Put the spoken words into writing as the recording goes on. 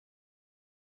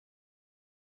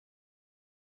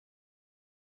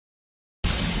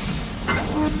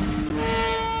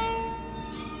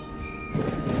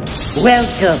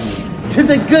Welcome to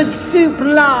the Good Soup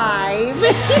Live.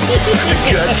 The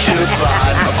Good Soup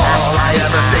Live. All I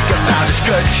ever think about is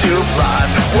Good Soup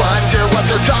Live. Wonder what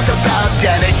they'll talk about.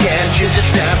 Then again, ginger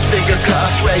snaps, finger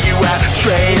cuffs, where you at?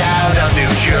 Straight out of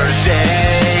New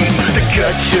Jersey. The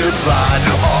Good Soup Live.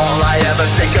 All I ever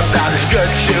think about is Good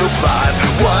Soup Live.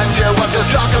 Wonder what they'll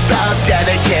talk about.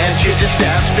 Then again, ginger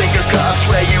snaps, finger cuffs,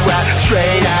 where you at?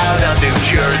 Straight out of New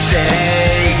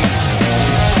Jersey.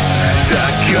 The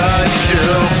Good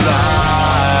Soup Live.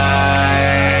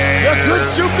 The Good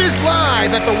Soup is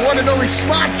live at the one and only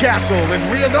Slot Castle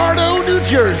in Leonardo, New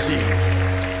Jersey.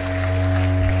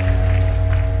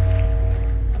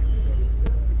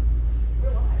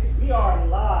 We are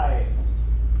live.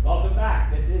 Welcome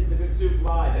back. This is the Good Soup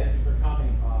Live. Thank you for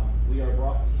coming. We are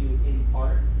brought to you in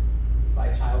part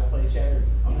by Child's Play Charity.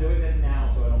 I'm doing this now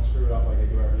so I don't screw it up like I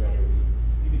do every other week.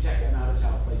 You can check them out at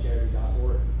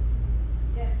childsplaycharity.org.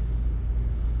 Yes.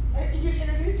 You can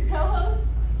introduce your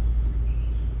co-hosts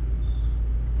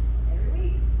every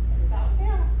week, without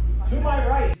fail. To my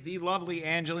right is the lovely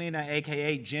Angelina,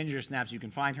 aka Ginger Snaps. You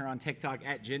can find her on TikTok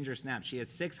at Ginger Snaps. She has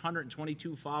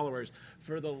 622 followers.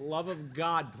 For the love of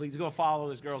God, please go follow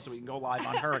this girl so we can go live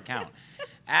on her account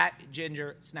at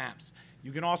Ginger Snaps.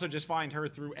 You can also just find her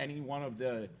through any one of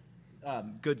the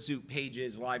Good Soup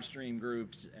pages, live stream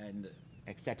groups, and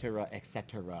etc.,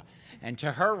 etc. And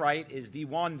to her right is the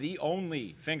one, the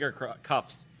only Finger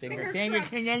Cuffs. Finger Cuffs.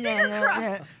 Can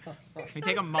you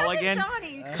take a mulligan?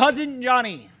 Johnny. Cousin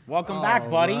Johnny. Welcome back,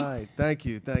 buddy. Right. Thank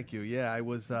you. Yeah, I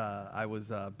was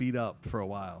beat up for a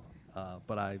while,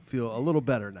 but I feel a little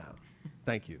better now.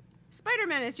 Thank you. Spider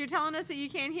Menace, you're telling us that you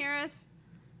can't hear us?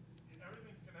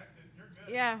 Everything's connected. You're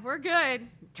good. Yeah, we're good.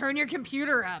 Turn your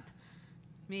computer up.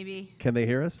 Maybe. Can they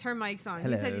hear us? Turn mics on.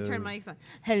 Hello. You said you turn mics on.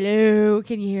 Hello,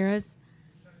 can you hear us?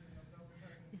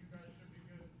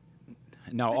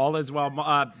 No, all is well.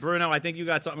 Bruno, I think you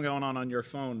got something going on your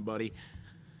phone, buddy.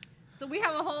 So we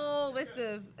have a whole list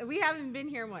of. We haven't been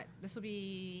here. What? This will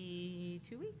be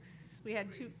 2 weeks. We had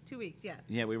two weeks. Yeah.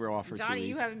 Yeah, we were off for 2 weeks. Johnny,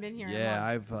 you haven't been here.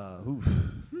 Yeah, in a month.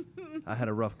 I had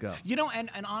a rough go. You know, and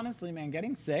honestly, man,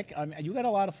 getting sick, you got a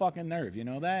lot of fucking nerve. You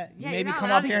know that? Yeah, You made you're me not come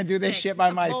allowed up to here and get do this sick. shit by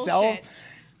Some myself. bullshit.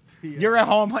 You're at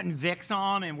home putting Vicks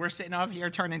on, and we're sitting up here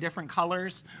turning different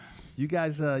colors. You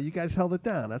guys held it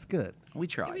down. That's good. We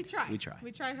tried. We try. We try.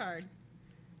 We try hard.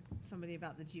 Somebody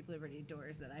about the Jeep Liberty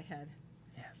doors that I had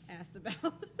asked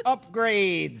about.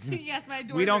 Upgrades. Yes, my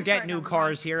doors. We don't are get starting new to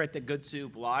cars rust. here at the Good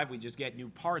Soup Live. We just get new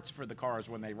parts for the cars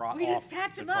when they rot We off just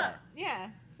patch the them car. up. Yeah,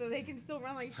 so they can still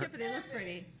run like shit, but they look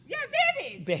pretty. Yeah,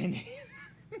 Band-Aids. Band-Aids.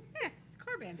 Yeah, it's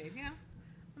car Band-Aids, you know.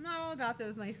 I'm not all about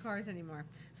those nice cars anymore.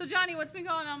 So, Johnny, what's been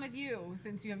going on with you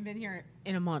since you haven't been here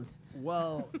in a month?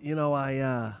 Well, you know,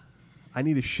 I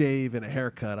need a shave and a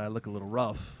haircut. I look a little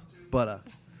rough, but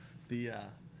you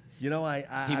know,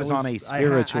 He was on a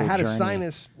spiritual I had journey. a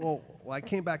sinus. Well, I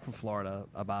came back from Florida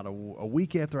about a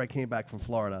week after I came back from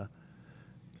Florida.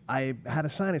 I had a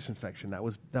sinus infection that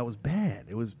was bad.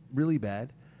 It was really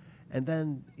bad, and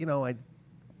then you know I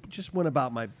just went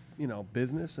about my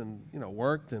business and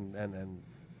worked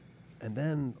and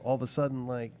then all of a sudden,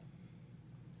 like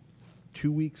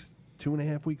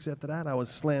 2.5 weeks after that, I was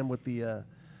slammed with the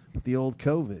old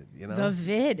COVID. You know, The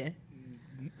vid.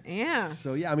 Yeah.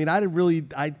 so yeah, I mean, I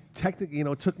technically,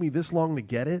 it took me this long to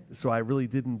get it, so I really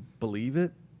didn't believe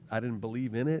it. I didn't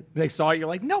believe in it. They saw it, you're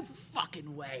like, no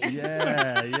fucking way.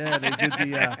 Yeah, they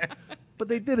did but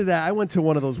they did it. I went to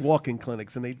one of those walk-in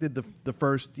clinics, and they did the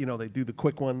first, they do the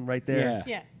quick one right there.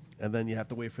 Yeah. And then you have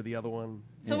to wait for the other one.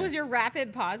 So was your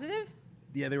rapid positive?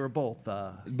 Yeah, they were both. They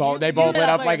You both lit lit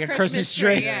up up like a Christmas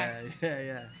tree. Yeah.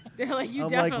 Yeah. They're like, you I'm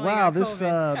like, definitely wow, got this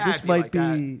COVID. this I'd be might like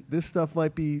be this stuff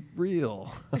might be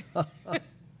real.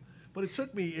 But it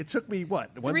took me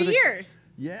what? When 3 did it- years.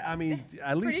 Yeah, I mean,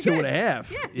 at least Pretty 2.5.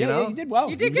 good. Yeah. You know, you did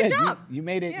well. You did a good job. You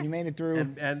made it. Yeah. You made it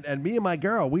through. and me and my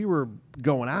girl, we were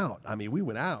going out. I mean, we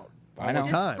went out all I know. the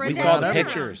Just time. spread We that saw the around.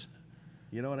 pictures.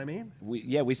 You know what I mean?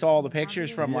 We saw all the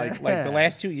pictures from like the Yeah.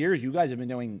 last 2 years. You guys have been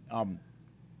doing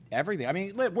everything. I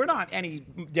mean, we're not any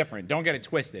different. Don't get it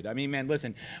twisted. I mean, man,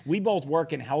 listen, we both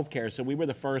work in healthcare, so we were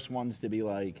the first ones to be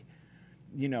like,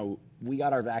 we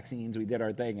got our vaccines, we did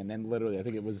our thing, and then literally, I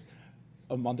think it was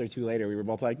a month or two later, we were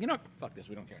both like, fuck this,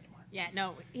 we don't care anymore. Yeah,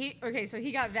 no. So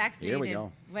he got vaccinated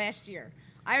go. last year.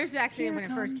 I was vaccinated when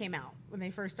it first came out, when they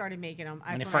first started making them.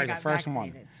 When it That's when I first- the got first one.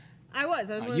 vaccinated. I was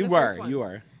one of You the were, first ones. you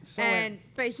were.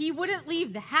 But he wouldn't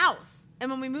leave the house And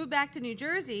when we moved back to New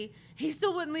Jersey, he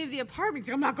still wouldn't leave the apartment. He's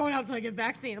like, I'm not going out until I get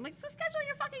vaccinated. I'm like, so schedule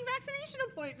your fucking vaccination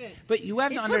appointment. But you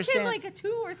have to understand. It took him like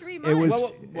 2 or 3 months. It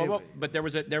was. Well, but there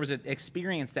was an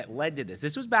experience that led to this.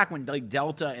 This was back when like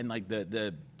Delta and like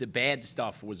the bad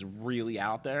stuff was really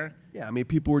out there. Yeah, I mean,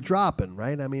 people were dropping,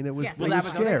 right? I mean, it was, Yes. it Well,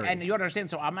 was that scary. And you understand,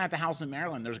 so I'm at the house in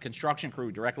Maryland. There's a construction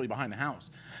crew directly behind the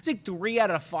house. It's like 3 out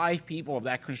of 5 people of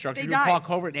that construction crew caught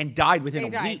COVID and died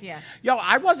within a week. Yeah. Yo,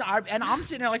 and I'm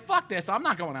sitting there like, fuck this. I'm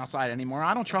not going outside anymore.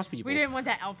 I don't trust people. We didn't want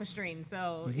that alpha strain,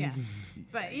 so yeah.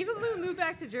 But even when we moved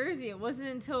back to Jersey, it wasn't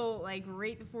until like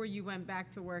right before you went back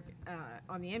to work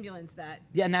on the ambulance that.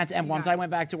 Yeah, and once I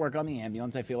went back to work on the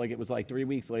ambulance, I feel like it was like 3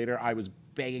 weeks later, I was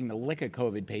begging to lick a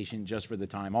COVID patient just for the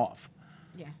time off.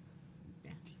 Yeah.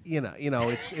 You know,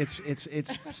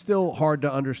 it's still hard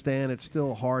to understand. It's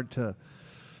still hard to,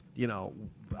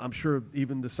 I'm sure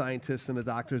even the scientists and the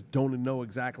doctors don't know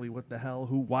exactly what the hell,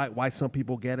 why some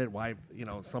people get it, why,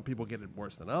 some people get it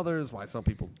worse than others, why some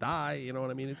people die. You know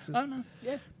what I mean? It's just, I don't know.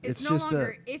 Yeah. It's no just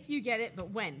longer if you get it, but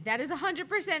when. That is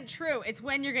 100% true. It's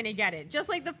when you're going to get it. Just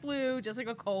like the flu, just like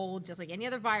a cold, just like any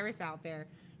other virus out there.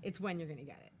 It's when you're going to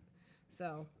get it.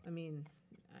 So, I mean,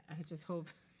 I just hope.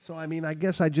 So, I mean, I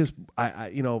guess I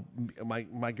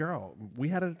my girl, we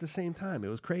had it at the same time. It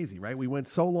was crazy, right? We went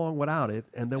so long without it,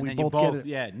 and then we both get it.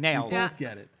 Yeah, nailed. We both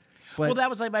get it. But Well, that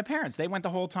was like my parents. They went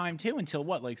the whole time too until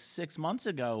what, like 6 months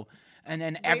ago, and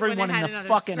then when everyone it in had the another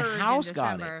fucking surge in house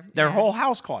got it. December. Their Yeah. whole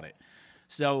house caught it.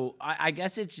 So I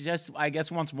guess it's just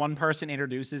once one person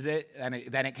introduces it, and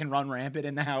then it can run rampant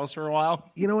in the house for a while.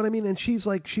 you know what I mean? And she's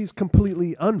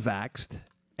completely unvaxxed,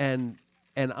 and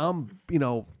I'm,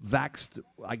 vaxxed,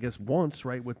 I guess, once,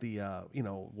 right, with the,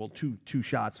 two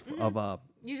shots of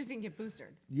You just didn't get boosted.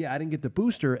 yeah, I didn't get the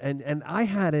booster, and I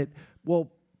had it,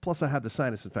 well, plus I had the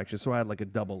sinus infection, so I had like a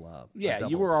double,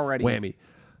 You were already whammy.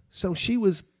 So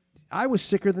I was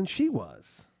sicker than she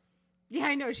was. Yeah,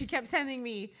 I know. She kept sending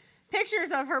me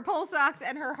pictures of her pulse ox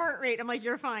and her heart rate. I'm like,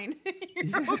 you're fine.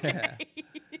 You're okay.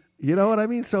 You know what I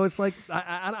mean? So it's like,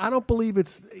 I don't believe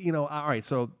it's, all right,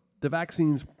 so the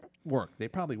vaccines work. They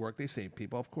probably work. They save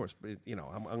people, of course. But,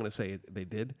 I'm going to say they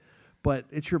did. But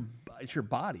it's your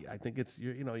body. I think it's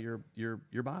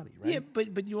your body, right? Yeah,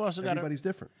 but you also got Everybody's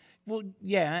different. Well,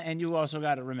 yeah, and you also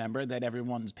got to remember that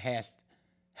everyone's past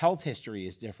health history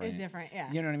is different. It's different, yeah.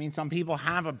 You know what I mean? Some people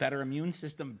have a better immune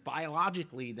system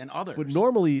biologically than others. But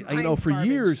normally, Mine's for garbage.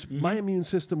 years, my immune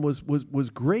system was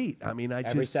great. I mean,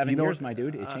 every 7 years, my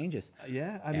dude, it changes.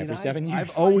 Yeah, I mean, Every 7 years.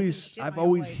 I've always Shit my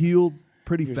always life. healed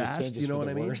pretty Yours, it fast. changes You know for what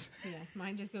the I mean? worse. Yeah,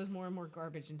 mine just goes more and more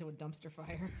garbage into a dumpster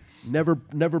fire.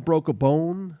 Never broke a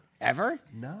bone. Ever?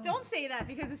 No. Don't say that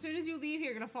because as soon as you leave here,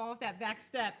 you're going to fall off that back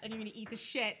step and you're going to eat the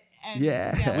shit. And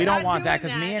Yeah. We we're don't not want that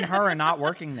doing because me and her are not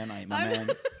working tonight, my man.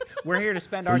 We're here to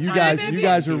spend our You time. guys, maybe you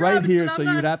guys it's are right drugs, here, but so I'm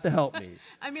you'd not- have to help me.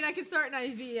 I mean, I can start an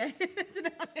IV. That's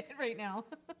about it right now.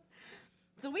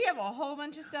 So we have a whole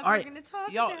bunch of stuff All we're right, going to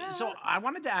talk yo. about. So I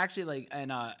wanted to actually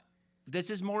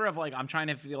this is more of like I'm trying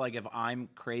to feel like if I'm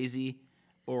crazy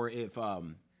or if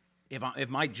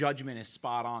my judgment is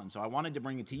spot on. So I wanted to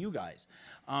bring it to you guys.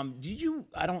 I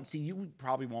don't see you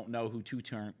probably won't know who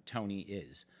Tony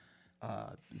is.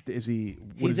 Is he?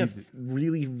 He's a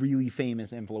really, really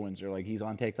famous influencer. Like he's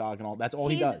on TikTok and all. That's all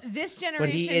he He's does. this But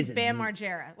he generation's is- Bam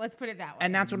Margera. Let's put it that way.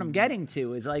 And that's what I'm getting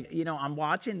to is like, I'm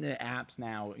watching the apps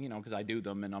now, because I do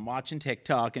them, and I'm watching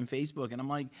TikTok and Facebook, and I'm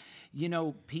like,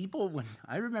 people,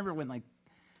 I remember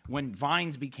when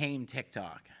Vines became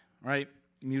TikTok, right?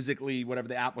 Musically, whatever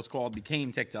the app was called,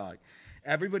 became TikTok.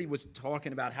 Everybody was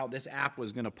talking about how this app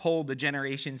was going to pull the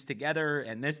generations together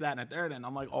and this, that, and a third. And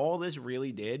I'm like, all this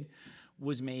really did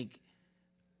was make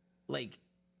like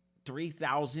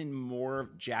 3,000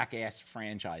 more Jackass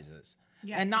franchises.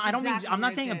 Yes, and that's I don't exactly mean, I'm what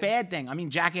not it saying a did. bad thing. I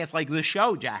mean Jackass, like the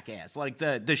show Jackass, like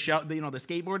the show, the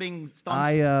skateboarding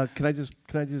stunts. Can I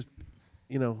just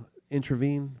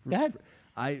intervene? Go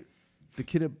ahead. The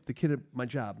kid at my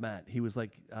job, Matt. He was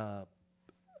like,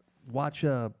 watch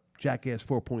Jackass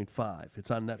 4.5.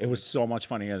 It's on Netflix. It was so much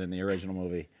funnier than the original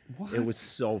movie. What? It was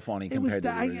so funny It was. compared to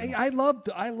the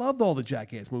original. I loved all the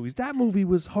Jackass movies. That movie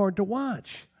was hard to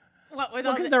watch. What, with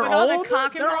all the, they're with all old. the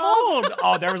cock and They're rolls? old.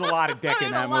 Oh, there was a lot of dick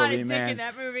in There's that a lot movie, of man. dick in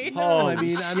that movie. Holy I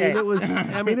mean, shit. it was.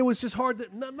 I mean, it was just hard to.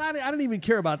 I didn't even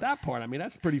care about that part. I mean,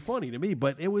 that's pretty funny to me.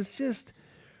 But it was just.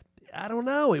 I don't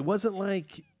know. It wasn't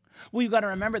like. Well, you got to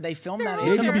remember they filmed that.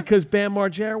 Maybe because Bam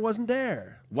Margera wasn't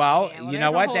there. Well, Yeah, well, you there's know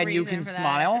a what? whole Then you reason can for that.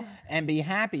 smile and be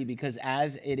happy because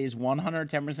as it is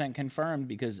 110% confirmed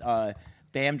because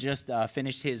Bam just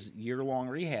finished his year-long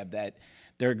rehab that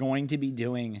they're going to be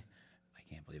doing,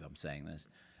 I can't believe I'm saying this,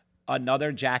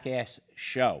 another Jackass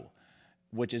show.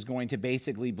 which is going to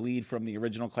basically bleed from the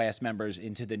original cast members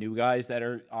into the new guys that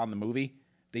are on the movie,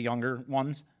 the younger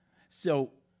ones.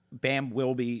 So Bam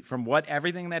will be, from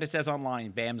everything that it says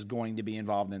online, Bam's going to be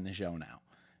involved in the show now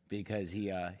because he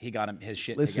got his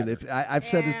shit together. Listen, I've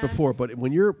said this before, but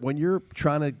when you're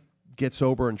trying to get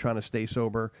sober and trying to stay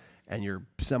sober, and you're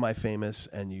semi-famous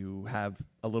and you have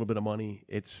a little bit of money,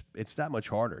 it's that much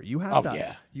harder. You have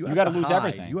you got to lose hide.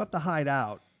 everything. You have to hide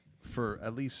out for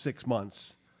at least 6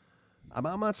 months.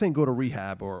 I'm not saying go to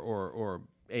rehab or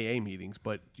AA meetings,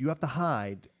 but you have to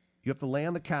hide. You have to lay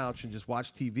on the couch and just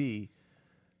watch TV.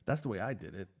 That's the way I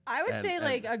did it. I would say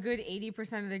like a good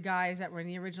 80% of the guys that were in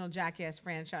the original Jackass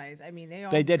franchise. I mean,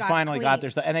 they did finally got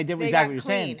their stuff, and they did exactly what you're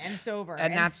saying, and sober,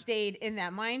 and stayed in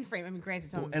that mind frame. I mean,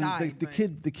 granted, some died.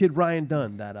 The kid Ryan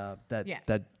Dunn that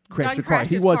crashed the car.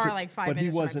 Crashed his car like 5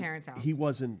 minutes from my parents' house.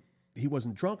 He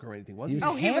wasn't drunk or anything, was he? He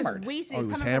was hammered. He was wasted. Oh, He was he was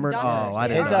coming hammered? from Duffers. Oh, I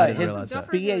didn't realize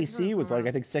that. BAC was like,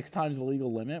 I think 6 times the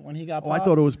legal limit when he got popped. I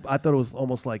thought it was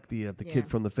almost like the kid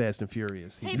from the Fast and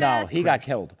Furious. Hey, no, he got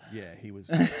killed. Yeah, he was.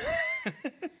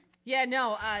 Yeah,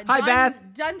 no. Hi, Beth.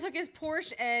 Dunn took his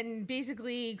Porsche and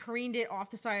basically careened it off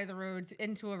the side of the road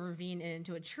into a ravine and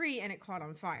into a tree, and it caught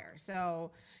on fire.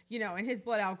 So, and his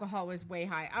blood alcohol was way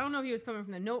high. I don't know if he was coming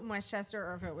from the Note in Westchester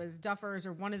or if it was Duffers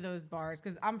or one of those bars,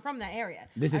 because I'm from that area.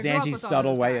 This is Angie's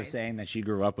subtle way of saying that she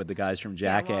grew up with the guys from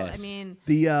Jackass. Yeah, well, I mean,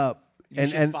 you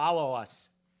should follow us.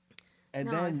 And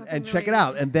No, then check it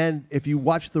out. And then if you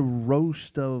watch the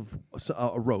roast of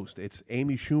a roast, it's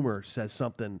Amy Schumer says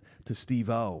something to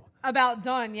Steve-O about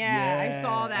Dunn. Yeah, I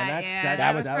saw that.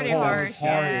 That was pretty harsh.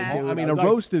 I mean, a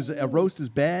roast is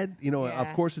bad.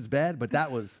 Of course it's bad, but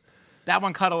that was. That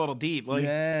one cut a little deep. Like,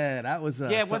 yeah, that was.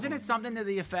 Wasn't it something to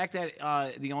the effect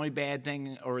that the only bad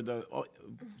thing, or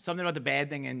something about the bad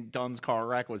thing in Dunn's car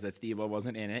wreck was that Steve-O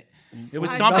wasn't in it? It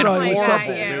was something horrible.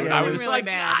 I was really like,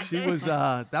 bad. She was.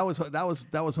 That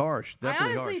was harsh. Definitely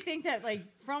I honestly harsh. think that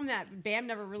from that, Bam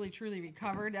never really truly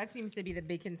recovered. That seems to be the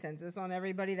big consensus on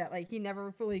everybody, that he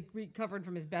never fully recovered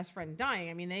from his best friend dying.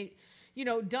 I mean,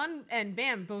 Dunn and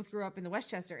Bam both grew up in the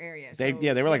Westchester area. So they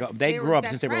were they grew up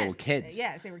since they were little kids.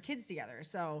 Yes, they were kids together.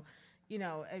 So,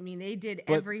 I mean, they did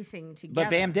everything together. But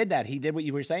Bam did that. He did what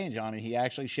you were saying, Johnny. He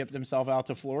actually shipped himself out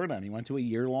to Florida, and he went to a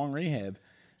year-long rehab.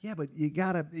 Yeah, but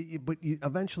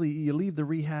eventually you leave the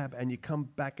rehab and you come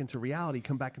back into reality,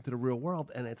 come back into the real world,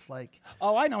 and it's like.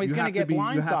 Oh, I know he's going to get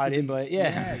blindsided, but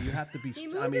yeah, you have to be.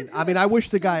 I wish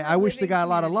the guy a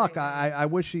lot of luck. I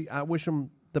wish him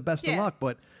the best of luck,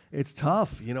 but it's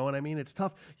tough. You know what I mean? It's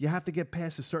tough. You have to get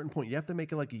past a certain point. You have to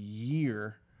make it like a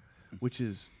year, which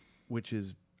is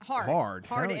hard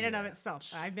in and of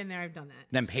itself. I've been there. I've done that.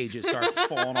 Then pages start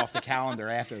falling off the calendar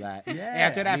after that. Yeah,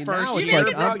 after that first it's year,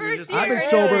 like,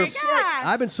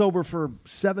 I've been sober for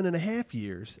 7.5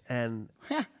 years, and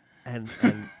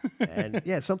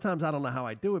yeah, sometimes I don't know how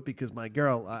I do it, because my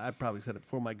girl, I probably said it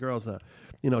before, my girl's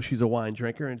she's a wine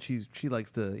drinker, and she likes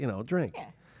to drink,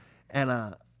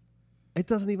 and it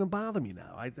doesn't even bother me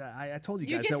now. I told you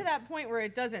guys. You get to that point where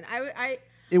it doesn't.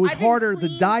 It was I've harder.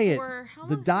 been The diet.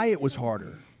 the diet was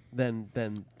harder than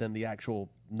the actual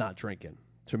not drinking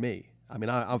to me. I mean,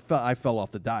 I fell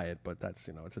off the diet, but that's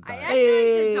it's a diet. I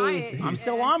feel like the diet. I'm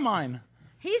still on mine.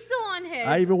 He's still on his.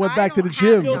 I even went back to the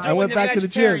gym. I went back to the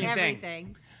gym.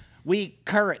 Everything. We eat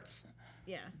carrots.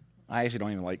 Yeah. I actually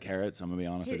don't even like carrots. I'm gonna be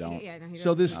honest. I don't. Yeah, no, he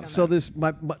So doesn't. this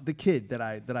the kid that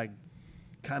I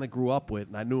kind of grew up with,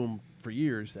 and I knew him for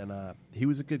years, and he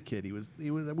was a good kid.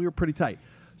 We were pretty tight.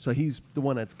 So he's the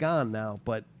one that's gone now.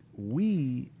 But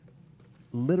we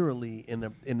literally in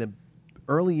the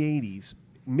early '80s,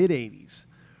 mid '80s,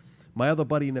 my other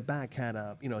buddy in the back had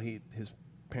his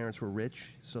parents were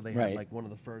rich, so they had like one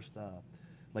of the first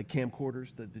like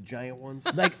camcorders, the giant ones.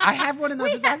 Like, I have one of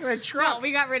those in the back of the truck. No,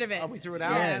 we got rid of it. Oh, we threw it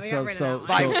out? Yeah, we got rid of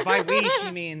that. By we,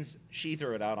 she means she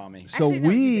threw it out on me. So Actually, no,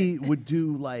 we would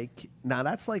do now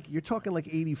that's you're talking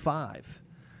 85.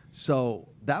 So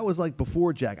that was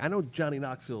before Jack. I know Johnny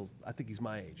Knoxville, I think he's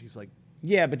my age. He's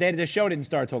Yeah, but the show didn't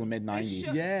start till the mid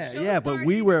 '90s. But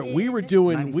we were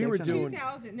doing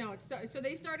 2000. No, it started. So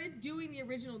they started doing the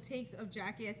original takes of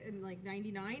Jackass in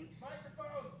 '99.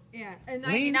 Yeah, in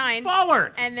 '99.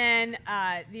 Forward. And then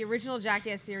the original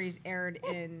Jackass series aired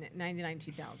in '99,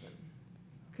 2000.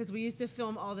 Because we used to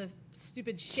film all the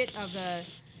stupid shit of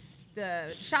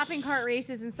the shopping cart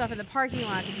races and stuff in the parking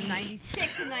lots in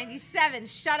 '96 and '97.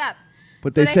 Shut up.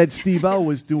 But they said Steve-O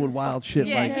was doing wild shit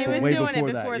he was way doing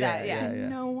before it that. Yeah.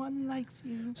 No one likes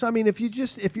you. So I mean, if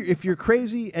you're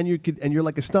crazy and you're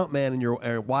like a stuntman and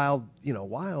you're wild,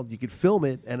 wild, you could film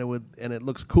it and it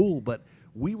looks cool. But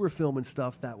we were filming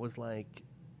stuff that was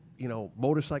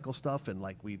motorcycle stuff, and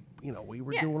like we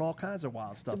were doing all kinds of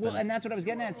wild stuff. Well, and that's what I was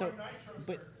getting at. So,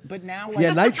 but now, like,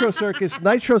 yeah, Nitro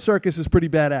Circus is pretty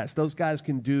badass. Those guys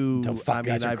can do. The fuck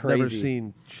guys are I've never crazy.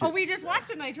 seen. Shit. Oh, we just watched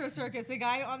a Nitro Circus. A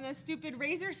guy on this stupid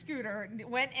razor scooter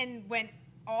went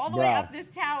all the way Bro. up this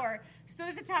tower, stood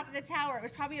at the top of the tower. It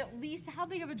was probably at least, how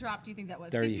big of a drop do you think that was?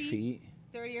 30 50? feet.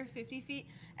 30 or 50 feet,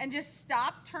 and just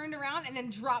stopped, turned around, and then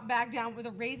dropped back down with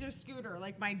a razor scooter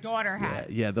like my daughter has.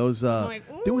 Yeah, those. like,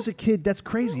 There was a kid. That's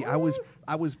crazy. Ooh.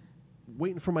 I was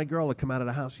waiting for my girl to come out of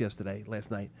the house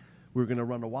last night. We were gonna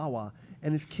run to Wawa,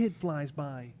 and this kid flies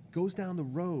by, goes down the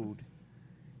road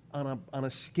on a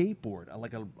skateboard,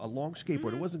 like a long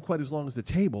skateboard. It wasn't quite as long as the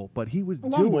table, but he was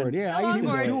doing. longboard, yeah, I used to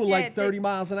do it. doing Yeah, like 30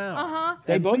 miles an hour. Uh-huh.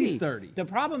 They At boogie. least 30. The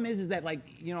problem is that I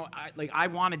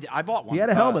bought one. He had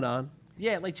a helmet on,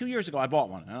 Yeah, like 2 years ago, I bought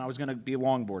one, and I was gonna be a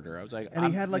longboarder. I was like, and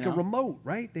he had like a remote,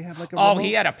 right? They had like a. Oh, remote.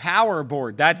 he had a power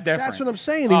board. That's different. That's what I'm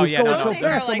saying. He Oh, was yeah, going no, so no.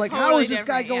 fast. Like, I'm like, how totally is this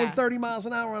guy different, going yeah. 30 miles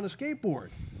an hour on a skateboard?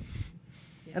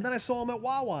 And then I saw him at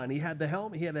Wawa, and he had the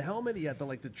helmet. He had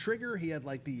the trigger. He had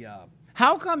like the.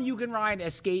 How come you can ride a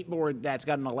skateboard that's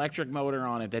got an electric motor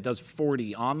on it that does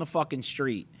 40 on the fucking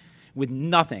street with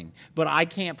nothing, but I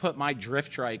can't put my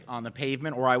drift trike on the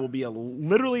pavement or I will be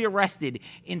literally arrested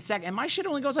in second. And my shit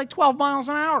only goes like 12 miles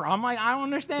an hour. I'm like, I don't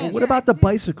understand. Well, what about the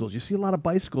bicycles? You see a lot of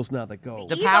bicycles now that go.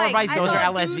 The power E-bikes. bikes, I those saw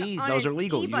are a dude LSVs. on Those an are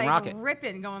legal. You e-bike rock it.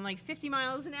 ripping, going like 50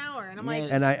 miles an hour, and I'm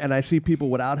Yeah. like, And I see people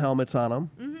without helmets on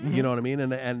them. You know what I mean?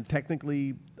 And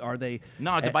technically, are they?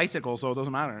 No, it's a bicycle, so it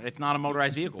doesn't matter. It's not a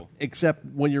motorized vehicle. Except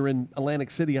when you're in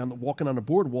Atlantic City walking on the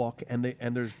boardwalk, and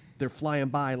they're flying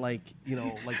by like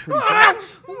pretty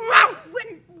fast.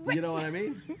 You know what I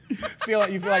mean? You feel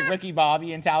like Ricky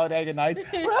Bobby in Talladega Nights.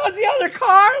 Where's the other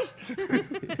cars?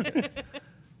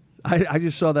 I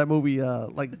just saw that movie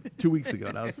like 2 weeks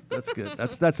ago. That's good.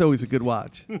 That's always a good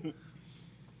watch. what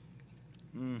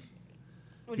do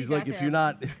He's you like, got if there? you're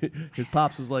not, his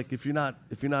pops was like, if you're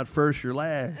not first, you're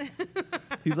last.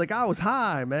 He's like, I was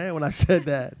high, man, when I said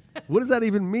that. What does that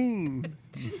even mean?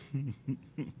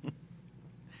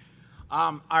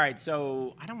 All right,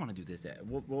 so I don't want to do this.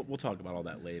 We'll talk about all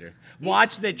that later.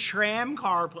 Watch the tram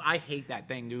car. I hate that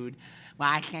thing, dude.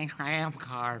 Watch the tram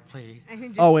car, please. I can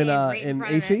just Oh, stand right in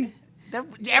front of AC? it. They're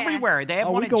everywhere. They have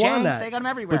Oh, one we at go on James. that. They got them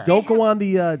everywhere. But don't go on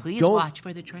the. Please don't, watch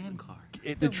for the tram car.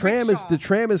 The tram is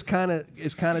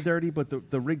rickshaw. kind of dirty, but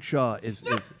the rickshaw is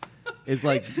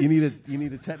like you need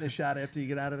a tetanus shot after you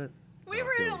get out of it. We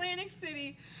were in Atlantic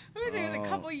City. It was a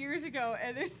couple years ago,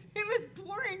 and it was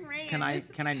pouring rain. Can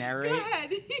I narrate? Go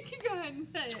ahead. You can go ahead and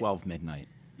say it. 12 midnight.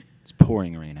 It's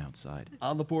pouring rain outside.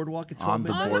 On the boardwalk at 12 On the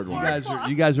midnight? boardwalk.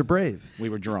 You guys are brave. We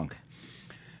were drunk.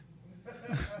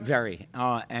 Very.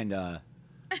 And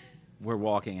we're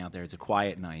walking out there. It's a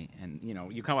quiet night. And,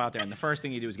 you come out there, and the first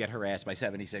thing you do is get harassed by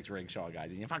 76 rickshaw guys.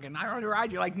 And you fucking, I want to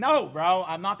ride. You're like, no, bro,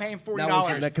 I'm not paying $40.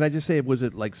 Now, can I just say, was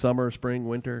it like summer, spring,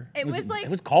 winter? It was like it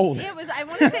was cold. It was. I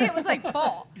want to say it was like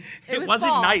fall. It was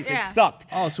wasn't fall, nice. yeah. It sucked.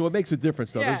 Oh, so it makes a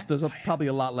difference, though. Yeah. There's probably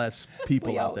a lot less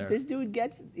people Well, out there. This dude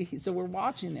so we're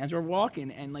watching as we're walking,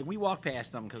 and like we walk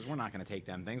past them because we're not going to take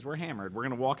them things. We're hammered. We're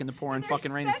going to walk in the pouring And they're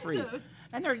fucking rain free. expensive.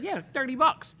 And they're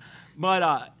 $30.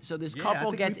 But so this I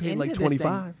couple think gets we paid into like this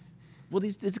 25. thing. Well,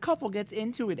 this couple gets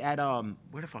into it at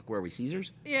where the fuck were we?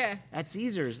 Caesars? Yeah. At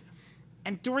Caesars.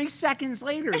 And 3 seconds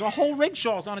later, the whole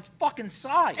rigshaw's on its fucking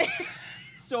side.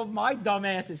 So my dumb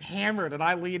ass is hammered, and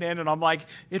I lean in, and I'm like,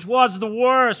 it was the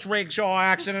worst rickshaw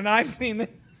accident I've seen. They're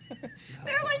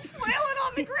like flailing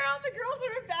on the ground. The girls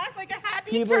are back like a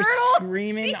happy People turtle. are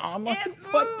screaming. She I'm like, can't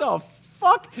what move. the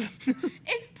fuck?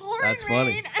 It's pouring That's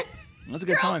funny. rain. That's a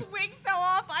good Girl's time. wig fell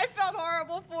off. I felt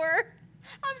horrible for her.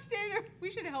 I'm standing there. We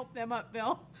should help them up,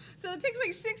 Bill. So it takes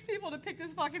like 6 people to pick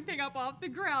this fucking thing up off the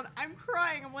ground. I'm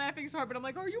crying. I'm laughing so hard, but I'm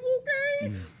like, are you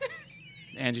okay?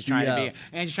 Angie's trying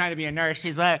to be a nurse.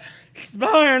 She's like,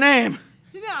 spell her name.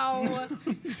 No.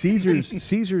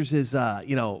 Caesars is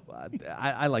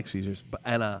I like Caesars, but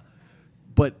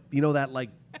that like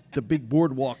the big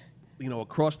boardwalk,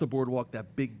 across the boardwalk,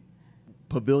 that big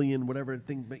pavilion, whatever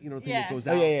thing, the thing Yeah. that goes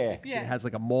Oh, out. yeah. Yeah. It has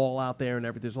like a mall out there and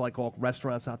everything. There's like all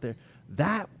restaurants out there.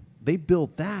 That they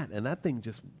built that, and that thing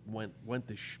just went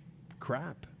to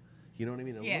crap. You know what I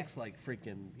mean? It Yeah. looks like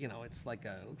freaking. It's like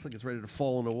it looks like it's ready to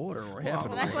fall in the water or half of Well,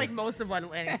 the that's water. like most of what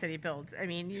Atlantic City builds. I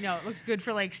mean, it looks good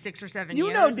for like 6 or 7 You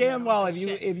years. know and damn then well it's like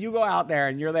shit. if you go out there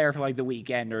and you're there for like the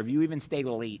weekend, or if you even stay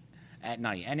late at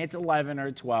night, and it's 11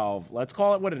 or 12. Let's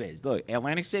call it what it is. Look,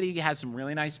 Atlantic City has some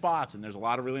really nice spots, and there's a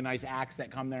lot of really nice acts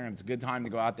that come there, and it's a good time to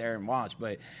go out there and watch.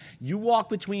 But you walk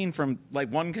between from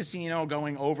like one casino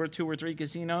going over 2 or 3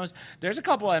 casinos, there's a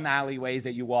couple of them alleyways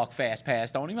that you walk fast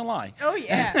past. Don't even lie. Oh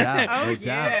yeah. No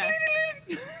doubt.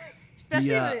 Especially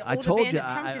the old I told you.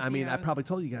 abandoned Trump I mean, I casinos. probably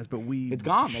told you guys, but It's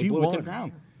gone. They She blew won. it to the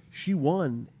ground. She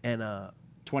won, and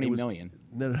 20 it was- million.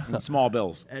 No. In small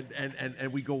bills.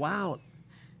 And we go out,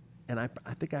 and I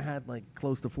think I had like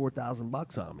close to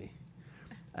 $4,000 on me,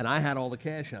 and I had all the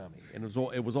cash on me, and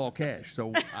it was all cash.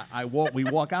 So we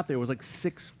walk out there. It was like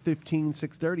 6:15,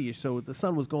 6:30ish. So the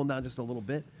sun was going down just a little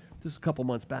bit, just a couple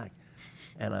months back,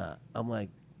 and I'm like,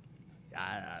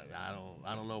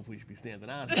 I don't know if we should be standing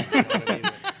out here. You know what I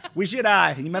mean? We should, you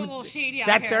a remember little shady out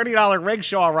that here. $30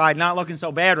 rickshaw ride not looking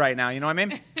so bad right now, you know what I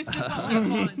mean? It's just not like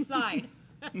falling inside.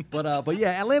 But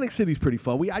yeah, Atlantic City's pretty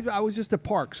fun. I was just at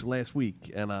Parks last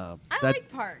week, and I like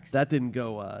Parks. That didn't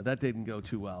go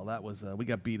too well. That was we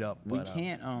got beat up. We But,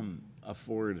 can't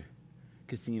afford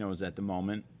casinos at the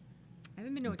moment. I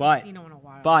haven't been to a But, casino in a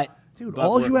while. but dude, but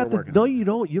all we're- you have we're to working no, on it. you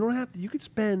don't. You don't have to. You could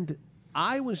spend.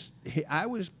 I was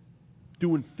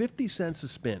doing 50 cents a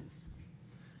spin,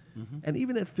 and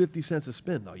even at 50 cents a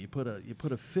spin, though, you put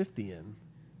a 50 in,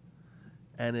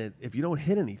 and if you don't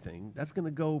hit anything, that's going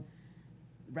to go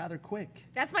rather quick.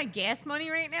 That's my gas money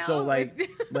right now. So like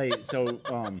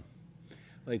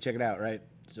check it out, right?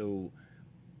 So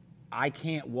I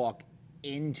can't walk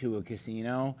into a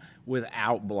casino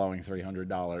without blowing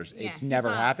 $300. Yeah, It's he's never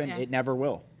not- happened. yeah. It never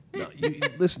will. No,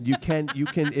 listen, you can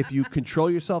if you control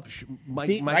yourself.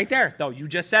 See, right there, though, you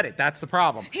just said it. That's the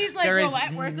problem. He's like, There is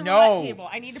roulette, where's the no roulette table?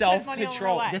 I need to put money on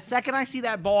self-control. roulette. The second I see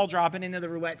that ball dropping into the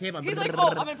roulette table, I'm He's like, oh,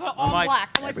 I'm going to put it all like, black.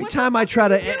 I'm like, Every what time the I fuck try are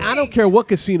to, you and I don't doing? care what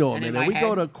casino I'm And in, in and my we go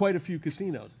head- to quite a few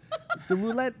casinos. The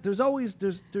roulette, there's always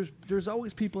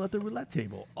people at the roulette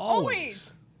table.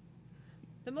 Always.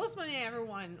 The most money I ever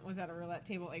won was at a roulette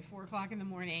table at like 4 o'clock in the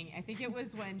morning. I think it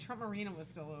was when Trump Arena was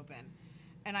still open.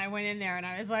 And I went in there and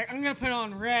I was like, I'm going to put it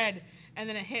on red. And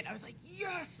then it hit. I was like,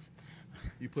 yes.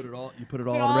 You put it all Put it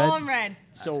on all red. on red.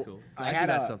 So Cool. I do had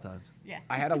that a, sometimes. Yeah.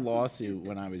 I had a lawsuit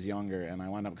when I was younger, and I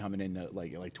wound up coming into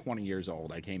like 20 years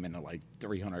old. I came into like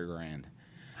 300 grand,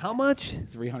 How much?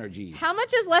 300 G's. How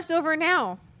much is left over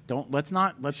now? Let's Should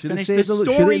have finish the saved. Should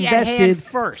have story at hand invested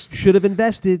first. Should have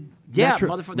invested. Yeah,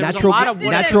 Natural, motherfucker, there was a natural, lot of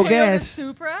wood. natural Toyota gas.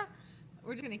 Supra?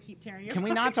 We're just going to keep tearing you Can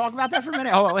we apart. not talk about that for a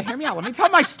minute? Oh, hear me out. Let me tell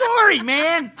my story,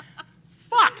 man.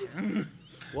 Fuck.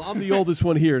 Well, I'm the oldest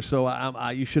one here, so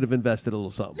you should have invested a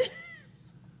little something.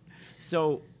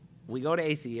 So we go to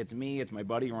AC. It's me, it's my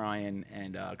buddy Ryan,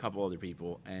 and a couple other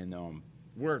people, and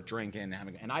we're drinking,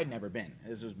 and I'd never been.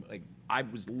 This was like I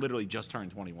was literally just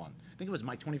turned 21. I think it was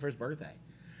my 21st birthday.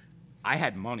 I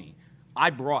had money. I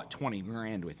brought 20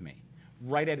 grand with me,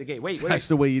 right at the gate. Wait. That's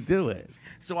the way you do it.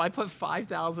 So I put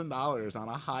 $5,000 on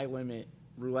a high limit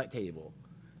roulette table,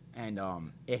 and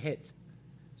it hits.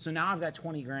 So now I've got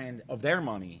 20 grand of their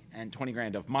money and 20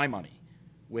 grand of my money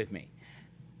with me.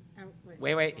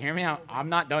 Wait, hear me out. I'm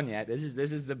not done yet. This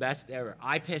is the best ever.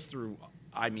 I pissed through,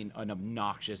 an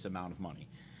obnoxious amount of money.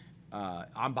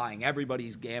 I'm buying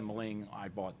everybody's gambling. I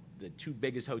bought the 2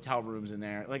 biggest hotel rooms in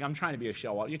there. Like, I'm trying to be a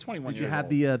show off. You're 21 Did years you have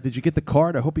old. Did you get the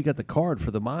card? I hope you got the card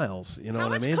for the miles. You know How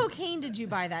what much I mean? cocaine did you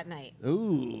buy that night?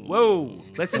 Ooh. Whoa,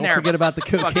 listen Don't there. forget about the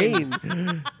cocaine.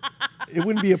 It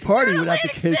wouldn't be a party without the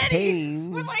Atlantic City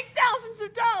cocaine. with like thousands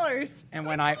of dollars. And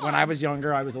when I was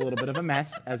younger, I was a little bit of a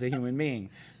mess as a human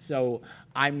being. So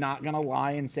I'm not gonna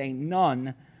lie and say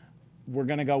none. We're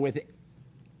gonna go with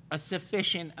a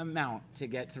sufficient amount to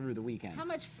get through the weekend. How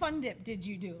much fun dip did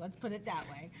you do? Let's put it that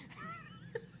way.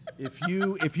 If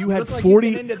you had Look like 40,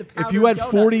 you've been into the if you had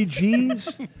powdered 40 donuts.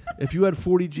 G's, if you had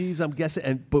 40 G's, I'm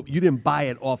guessing, but you didn't buy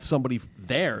it off somebody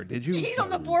there, did you? He's on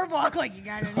the boardwalk like you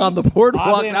got it. On the boardwalk,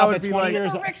 Oddly I enough, would at be 20 like,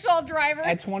 years the rickshaw driver.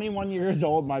 At 21 years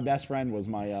old, my best friend was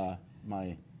my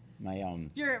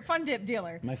You're a fun dip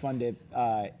dealer. fun dip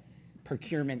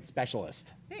procurement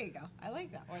specialist. There you go. I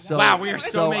like that one. So, Wow, we are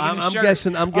so making I'm, the I'm shirt.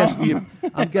 guessing, I'm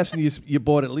guessing you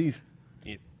bought at least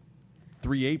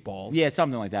 3 8-balls. Yeah,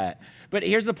 something like that. But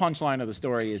here's the punchline of the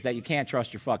story: is that you can't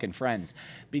trust your fucking friends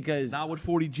because Not with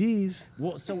 40 G's.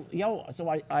 well, so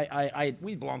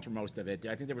we'd blown through most of it.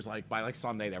 I think there was by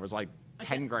Sunday there was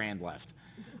 10 grand left,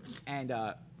 and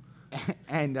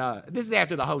this is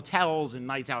after the hotels and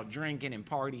nights out drinking and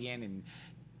partying and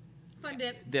Fun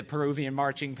dip. the Peruvian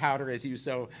marching powder, as you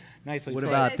so nicely What put.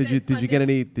 about I did said you get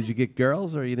any? Did you get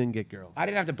girls or you didn't get girls? I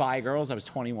didn't have to buy girls. I was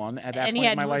 21 at that And he point in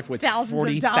had my life with thousands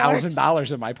of dollars.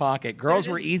 $40,000 in my pocket. Girls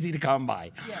That were is- easy to come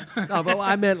by. No, but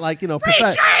I meant Free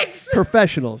drinks!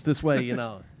 professionals. This way,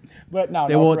 But no,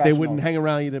 They no won't. They professionals. wouldn't hang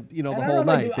around you, the And whole I don't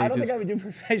night. think I would do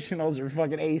professionals or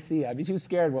fucking AC. I'd be too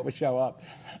scared what would show up.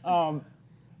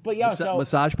 But yeah, so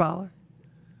massage parlor.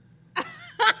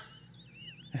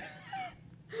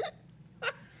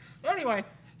 anyway,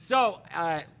 so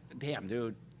damn,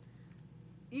 dude.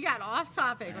 You got off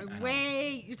topic. Like,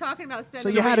 way. You're talking about So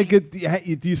spending. you had a good.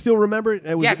 Do you still remember it?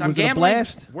 Yes, I'm was it a gambling.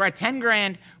 blast? We're at 10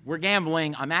 grand. We're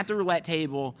gambling. I'm at the roulette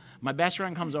table. My best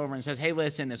friend comes over and says, "Hey,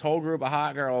 listen, this whole group of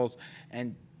hot girls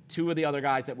and 2 of the other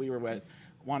guys that we were with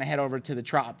want to head over to the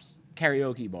Trops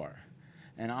karaoke bar."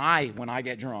 And when I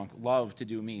get drunk, love to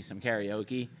do me some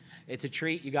karaoke. It's a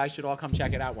treat. You guys should all come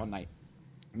check it out one night.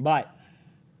 But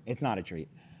it's not a treat.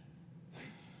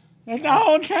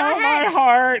 Don't tell my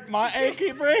heart, my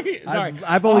achy brain. Sorry.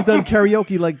 I've only done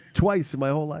karaoke like twice in my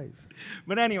whole life.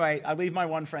 But anyway, I leave my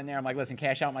one friend there. I'm like, listen,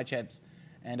 cash out my chips,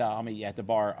 and I'll meet you at the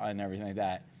bar and everything like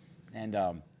that. And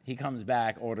he comes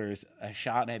back, orders a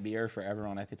shot and a beer for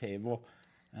everyone at the table.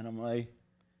 And I'm like,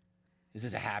 is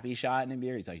this a happy shot and a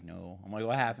beer? He's like, no. I'm like,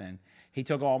 what happened? He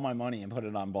took all my money and put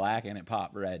it on black, and it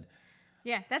popped red.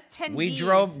 Yeah, that's 10 We G's.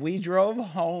 drove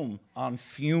home on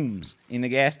fumes in the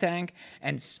gas tank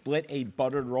and split a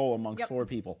buttered roll amongst 4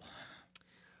 people.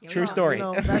 Yeah, True we've done- story. You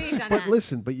know, We've that's, done but that.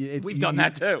 listen, but We've done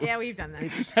that too. Yeah, we've done that.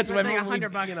 That's like when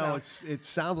 $100. You know, it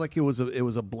sounds like it was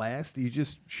a blast. You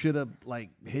just should have like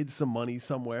hid some money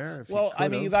somewhere. If Well, you I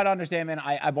mean, you got to understand, man.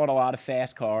 I bought a lot of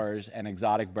fast cars and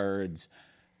exotic birds,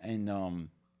 and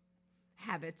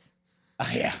Habits.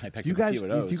 yeah, I picked Do you up a guys? few of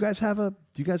Do those.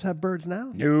 you guys have birds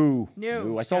now? No.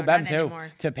 I sold No, them not too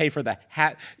anymore. to pay for the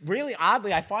hat. Really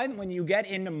oddly, I find when you get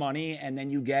into money and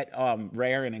then you get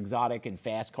rare and exotic and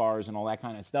fast cars and all that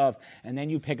kind of stuff, and then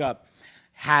you pick up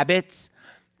habits.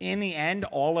 In the end,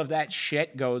 all of that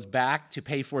shit goes back to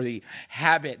pay for the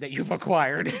habit that you've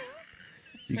acquired.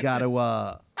 You got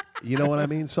to. You know what I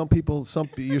mean?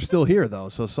 You're still here though,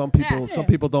 so some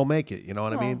people don't make it. You know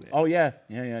what I mean? Oh yeah,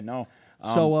 no.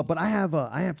 But I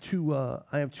have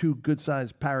 2 good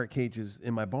sized parrot cages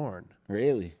in my barn.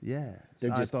 Really? Yeah. They're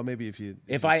So I just- thought maybe if you.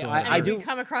 If you I- still I- have I it. If do- you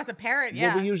come across a parrot, Well,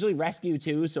 yeah. we usually rescue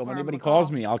too, so when Or a anybody macaw.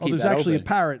 calls me, I'll Oh, keep there's that actually open. a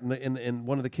parrot in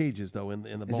one of the cages though in the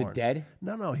Is it barn. dead?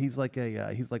 No, he's like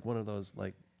one of those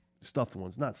like stuffed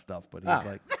ones, not stuffed, but he's Ah.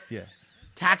 like yeah.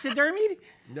 Taxidermied?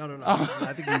 No.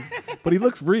 I think but he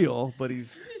looks real, but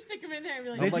he's. Just stick him in there and be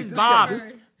like, This like, is this Bob.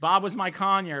 guy- Bob was my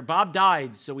conure. Bob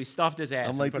died, so we stuffed his ass. I'm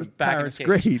and like, put this it back in his parrot's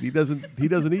cage. great. He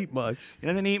doesn't eat much. He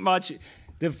doesn't eat much.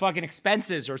 The fucking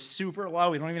expenses are super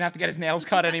low. We don't even have to get his nails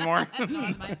cut anymore. "Not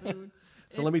my food."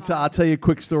 So I'll tell you a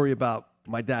quick story about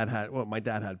my dad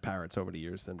had parrots over the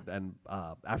years and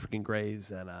African grays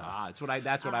and that's what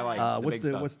I like. what's big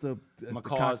stuff. what's the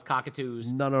macaws,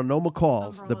 cockatoos. no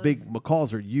macaws. The big Umbrellas.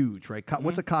 macaws are huge, right?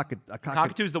 What's a cockatoo?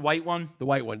 Cockatoo's the white one. The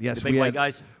white one, yes. The big white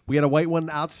guys. We had a white one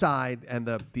outside, and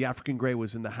the African gray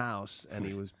was in the house, and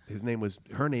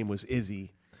her name was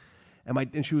Izzy,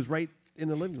 and she was right in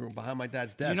the living room behind my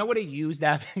dad's desk. Do you know what he used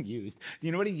Do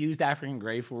you know what he used African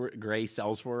gray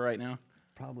sells for right now?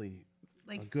 Probably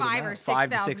Like good $5,000 or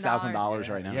amount. $5,000 to $6,000 $6,000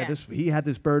 right now. Yeah, he had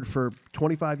this bird for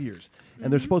 25 years,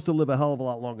 and they're supposed to live a hell of a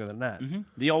lot longer than that.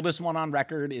 The oldest one on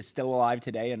record is still alive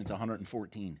today, and it's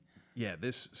 114. Yeah,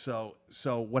 so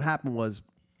what happened was,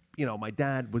 my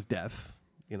dad was deaf,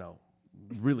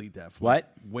 really deaf.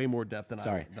 What? Way more deaf than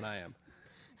Sorry. I am.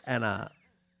 And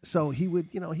so he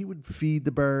would feed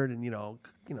the bird, and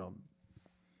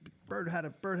bird had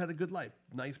a good life,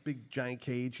 nice big giant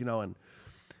cage, and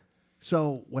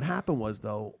so what happened was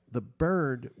though the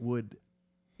bird would,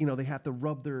 they have to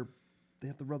rub their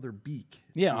beak.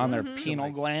 Yeah, on their pineal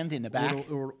gland in the back.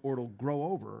 Or it'll grow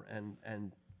over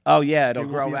and Oh yeah, it'll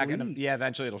won't grow be back. able to And eat. yeah,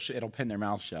 eventually it'll pin their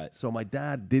mouth shut. So my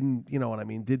dad didn't know. I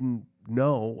mean,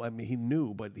 he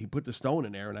knew, but he put the stone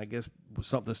in there, and I guess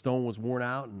the stone was worn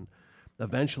out, and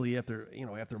eventually,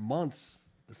 after months,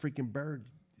 the freaking bird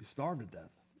starved to death.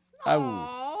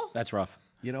 Oh, that's rough.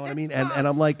 You know what I mean? And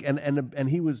I'm like, and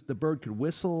the bird could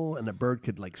whistle, and the bird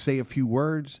could like say a few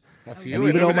words. few. And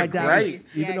even It though was my a dad great- was,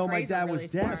 even Yeah, though my greys are dad really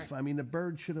was deaf, smart. I mean, the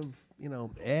bird should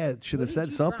have, should have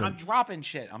said something. I'm dropping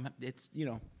shit. It's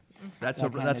That's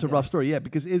that kind a of rough story, yeah.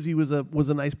 Because Izzy was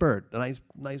a nice bird, a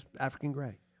nice African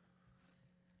gray.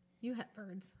 You had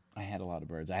birds. I had a lot of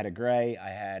birds. I had a gray. I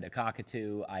had a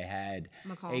cockatoo. I had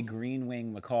Macaw. a green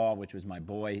wing macaw, which was my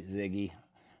boy Ziggy,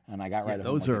 and I got rid of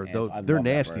Those him. are like an ass. I they're love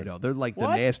that nasty bird. though. They're like the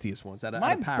What? nastiest ones.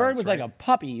 My bird was like a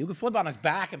puppy. You could flip on his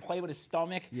back and play with his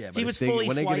stomach. Yeah, but he was when fully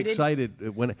they flighted. get excited.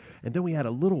 And then we had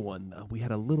a little one. We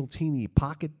had a little teeny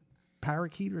pocket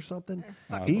parakeet or something.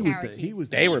 Fucking He was.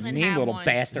 They were Caitlin mean had little one.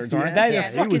 bastards, Yeah, aren't they? yeah,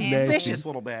 They're he fucking was nasty. vicious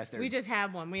little bastards. We just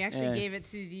had one. We actually gave it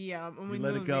to the when we You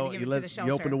let moved. it go. We You gave it to the shelter.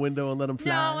 you open the window and let them No,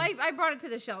 fly. I brought it to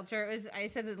the shelter. I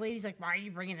said to the lady's like, "Why are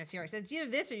you bringing this here?" I said, "It's either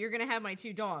this or you're gonna have my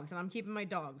 2 dogs, and I'm keeping my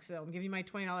dogs. So I'm giving you my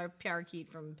 $20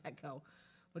 parakeet from Petco,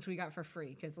 which we got for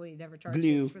free because the lady never charged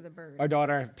Blue. us for the bird Our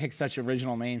daughter picked such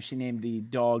original names. She named the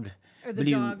dog or the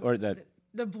Blue, dog or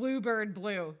the bluebird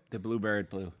blue. bluebird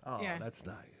Blue. Oh, Yeah. that's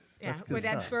nice. Yeah, That's good with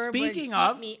that stuff. bird Speaking would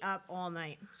of- keep me up all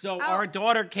night. So Oh. our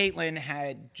daughter Caitlin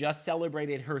had just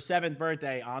celebrated her 7th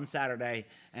birthday on Saturday,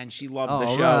 and she loved the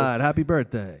All show. right, happy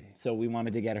birthday. So we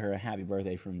wanted to get her a happy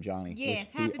birthday from Johnny. Yes,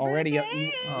 which we happy already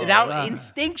birthday. without All right.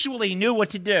 instinctually knew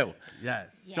what to do.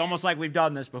 Yes. It's almost like we've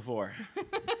done this before.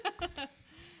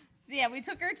 So yeah, we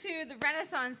took her to the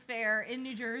Renaissance Fair in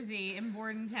New Jersey in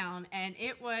Bordentown, and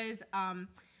it was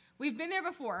we've been there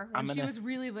before when she was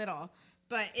really little,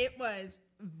 but it was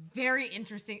very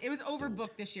interesting. It was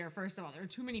overbooked this year. First of all, there were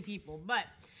too many people, but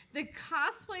the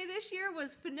cosplay this year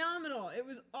was phenomenal. It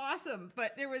was awesome,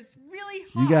 but there was really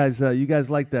hot. You guys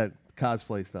like that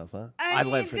cosplay stuff, huh? I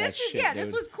live for that shit, this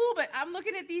dude. was cool, but I'm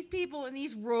looking at these people in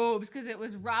these robes because it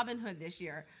was Robin Hood this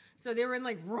year. So they were in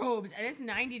like robes, and it's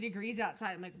 90 degrees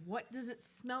outside. I'm like, what does it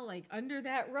smell like under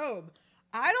that robe?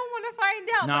 I don't want to find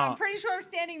out, but No. I'm pretty sure I'm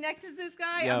standing next to this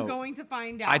guy. Yo, I'm going to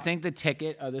find out. I think the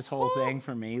ticket of this whole thing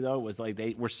for me though was like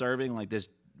they were serving like this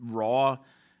raw,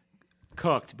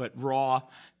 cooked but raw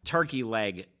turkey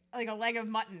leg, like a leg of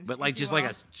mutton, but like if you just like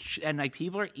will. and like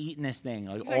people are eating this thing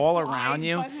like There's, all like, around flies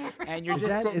you, buzzing around. and you're Is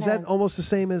just that sitting is that there- almost the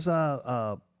same as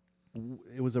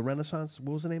it was a Renaissance?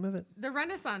 What was the name of it? The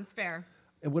Renaissance Fair.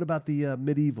 And what about the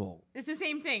medieval? It's the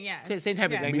same thing, yeah. Same type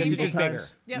of Yeah, thing. same This is thing. just bigger,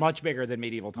 times? Yep. much bigger than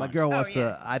medieval My times. girl wants yeah.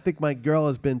 to. I think my girl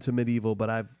has been to medieval,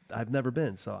 but I've never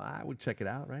been, so I would check it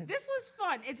out. Right? This was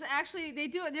fun. It's actually they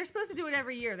do it. They're supposed to do it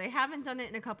every year. They haven't done it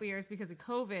in a couple years because of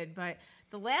COVID. But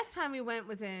the last time we went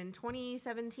was in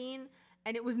 2017,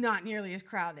 and it was not nearly as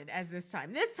crowded as this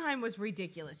time. This time was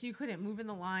ridiculous. You couldn't move in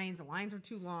the lines. The lines were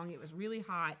too long. It was really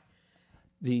hot.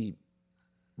 The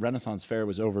Renaissance Fair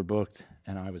was overbooked,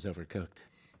 and I was overcooked.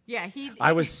 Yeah,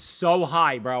 I was so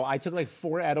high, bro. I took like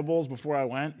 4 edibles before I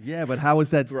went. Yeah, but how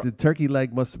was that? The turkey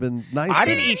leg must have been nice. I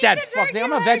didn't then. eat that the fuck thing.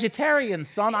 I'm a turkey leg. vegetarian,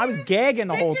 son. I was gagging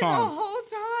the whole bitching time. The whole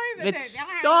time. and It then,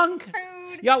 stunk.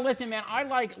 Food. Yo, listen, man. I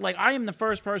like I am the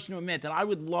first person to admit that I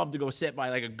would love to go sit by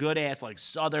like a good ass like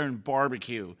Southern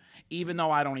barbecue, even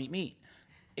though I don't eat meat.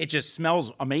 It just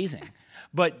smells amazing.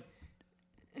 But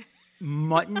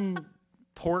mutton,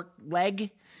 pork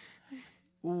leg.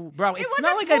 Ooh, bro, it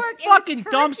smelled like wasn't a pork, it was fucking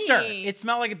turkey. dumpster. It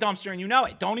smelled like a dumpster, and you know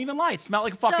it. Don't even lie. It smelled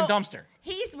like a fucking dumpster.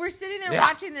 We're sitting there Yeah.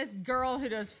 watching this girl who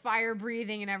does fire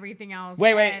breathing and everything else.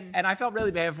 Wait. and I felt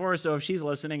really bad for her, so if she's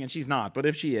listening, and she's not, but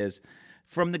if she is,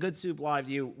 from the Good Soup Live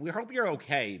View, we hope you're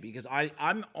okay, because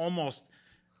I'm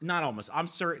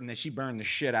certain that she burned the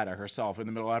shit out of herself in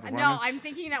the middle of that No, performance. I'm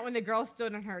thinking that when the girl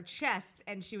stood on her chest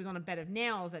and she was on a bed of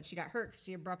nails, that she got hurt because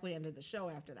she abruptly ended the show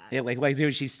after that. Yeah, like,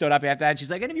 dude, she stood up after that, and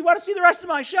she's like, and if you want to see the rest of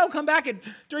my show, come back at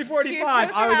 3:45. She was supposed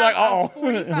to I was have like, a uh-oh.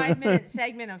 45-minute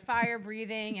segment of fire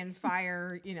breathing and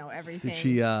fire, everything. Did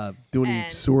she do any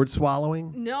And- sword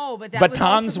swallowing? No, but that was all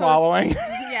Baton supposed- swallowing.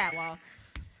 Yeah, well.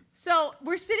 So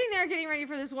we're sitting there getting ready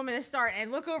for this woman to start,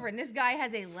 and look over, and this guy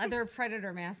has a leather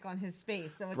predator mask on his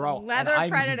face. So it's Bro, a leather and I'm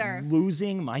predator.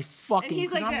 losing my fucking. And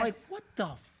he's like I'm this. like, what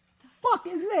the fuck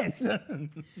is this?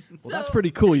 Well, that's pretty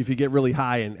cool if you get really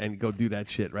high and go do that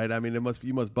shit, right? I mean,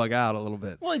 you must bug out a little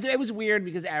bit. Well, it was weird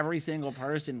because every single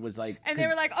person was like, And they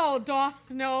were like, "Oh, doth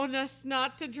know us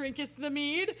not to drink is the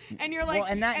mead," and you're like,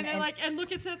 Well, and that- they're and- like, "And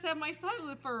look, it says on my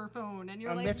cellular phone," and you're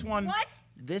And like, this one, "What?"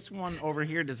 This one over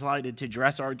here decided to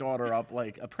dress our daughter up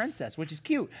like a princess, which is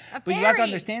cute. A But you have to fairy.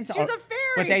 understand She was something. a fairy.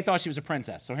 But they thought she was a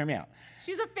princess, so hear me out.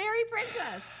 She's a fairy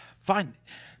princess. Fine.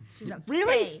 She's a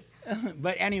Really? fae.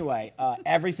 But anyway,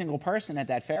 every single person at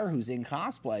that fair who's in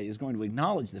cosplay is going to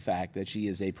acknowledge the fact that she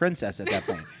is a princess at that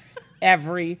point.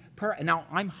 Now,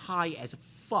 I'm high as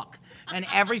fuck. And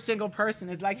every single person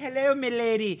is like, hello,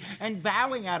 milady, and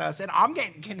bowing at us. And I'm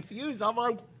getting confused. I'm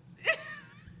like,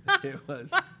 It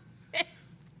was.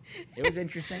 it was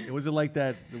interesting. It wasn't like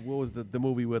that. What was the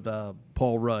movie with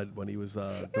Paul Rudd when he was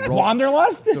the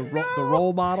Wanderlust? the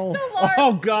role model?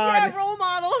 Oh, God. Yeah, role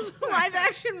models, live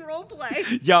action role play.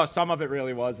 Yo, some of it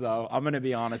really was, though. I'm going to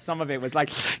be honest. Some of it was like,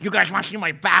 you guys want to see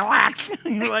my battle axe?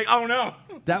 And you're like, oh, no.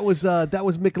 That was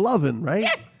McLovin, right?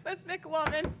 That's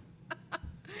McLovin.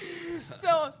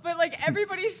 So, but like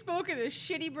everybody spoke in this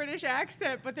shitty British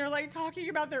accent, but they're like talking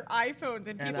about their iPhones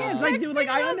and people. Yeah, it's like, dude, like,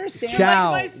 I understand.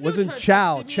 Chow Like, my suit wasn't touched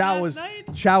Chow. me Chow last was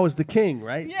night. Chow was the king,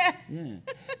 right? Yeah.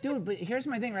 Dude, but here's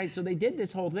my thing, right? So they did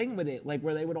this whole thing with it, like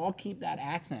where they would all keep that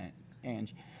accent,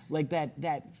 Ange. Like that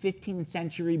 15th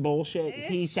century bullshit.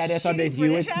 He said it on the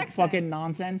Hewitt fucking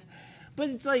nonsense. But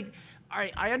it's like, all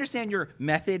right, I understand your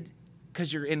method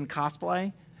because you're in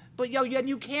cosplay. But yo,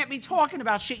 you can't be talking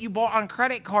about shit you bought on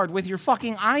credit card with your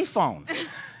fucking iPhone.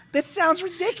 That sounds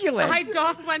ridiculous. I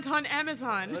doth went on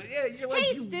Amazon. Yeah, you're like,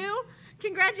 hey, Stu.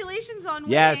 Congratulations on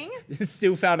winning. Yes,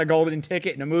 Stu found a golden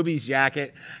ticket in a movies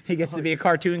jacket. He gets to be a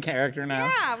cartoon character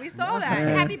now. Yeah, we saw that.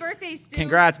 Happy birthday, Stu.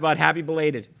 Congrats, bud. Happy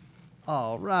belated.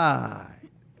 All right.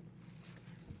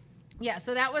 Yeah,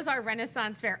 so that was our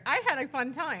Renaissance fair. I had a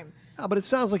fun time. Oh, but it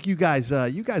sounds like you guys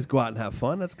go out and have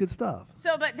fun. That's good stuff.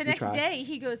 So, but the next day,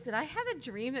 he goes, did I have a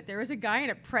dream that there was a guy in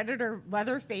a Predator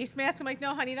leather face mask? I'm like,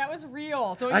 no, honey, that was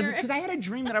real. Because I had a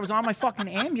dream that I was on my fucking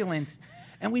ambulance,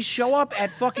 and we show up at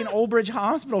fucking Old Bridge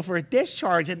Hospital for a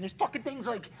discharge, and there's fucking things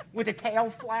like with the tail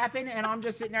flapping, and I'm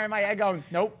just sitting there in my head going,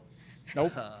 nope,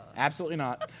 absolutely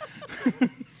not.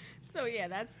 So, yeah,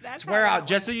 that's Swear out.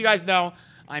 Just so you guys know,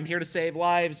 I'm here to save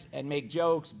lives and make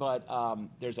jokes, but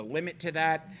there's a limit to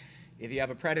that. If you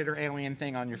have a predator alien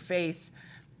thing on your face,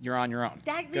 you're on your own.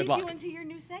 That Good leads luck. you into your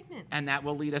new segment. And that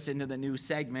will lead us into the new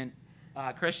segment.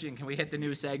 Christian, can we hit the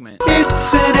new segment?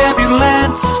 It's an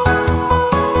ambulance.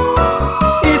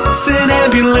 It's an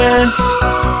ambulance.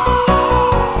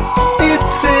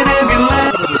 It's an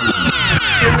ambulance.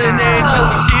 An angel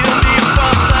steal me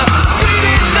from the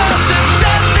bleeding jaws and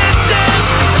bandages.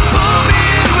 Pull me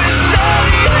in with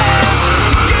steady hands,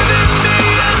 giving me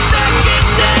a second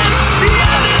chance. The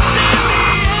understand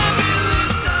the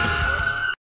ambulance.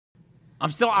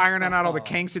 I'm still ironing out all the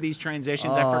kinks of these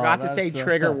transitions. I forgot to say that's,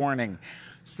 trigger warning.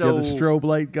 So You have the strobe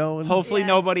light going. hopefully Yeah.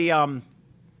 nobody,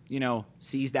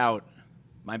 seized out.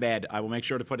 My bad. I will make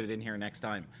sure to put it in here next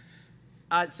time.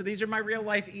 So these are my real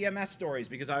life EMS stories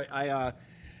because I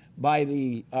by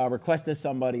the request of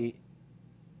somebody,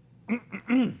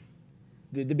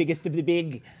 the biggest of the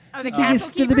big, Oh, the Biggest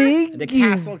castle to the keeper? big. the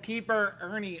castle keeper,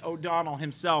 Ernie O'Donnell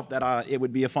himself, that it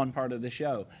would be a fun part of the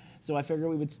show. So I figured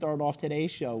we would start off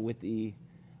today's show with the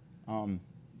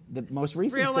most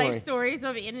recent Real story. life stories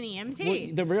of an EMT.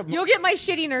 Well, the real- You'll get my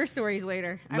shitty nurse stories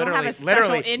later. I don't have a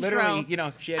Literally, special intro. literally,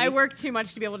 shitty. I work too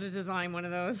much to be able to design one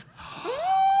of those.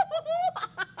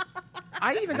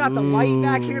 I even got the light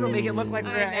back here to make it look like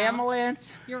we're I an know.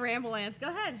 ambulance. Your ambulance. Go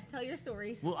ahead. Tell your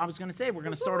stories. Well, I was going to say, we're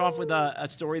going to start off with a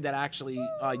story that actually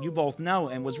you both know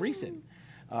and was recent.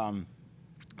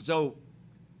 So,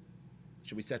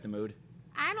 should we set the mood?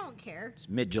 I don't care. It's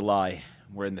mid-July.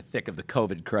 We're in the thick of the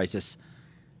COVID crisis.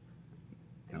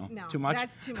 No, Too much?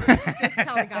 That's too much. Just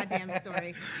tell the goddamn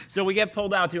story. So we get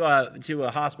pulled out to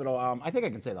a hospital. I think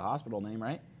I can say the hospital name,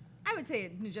 right? I would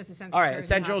say just a Central All right, Jersey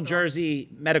Central hospital. Jersey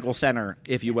Medical Center,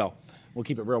 if you will. We'll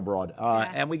keep it real broad.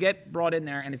 Yeah. And we get brought in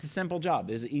there, and it's a simple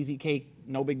job. It's an easy cake,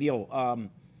 no big deal.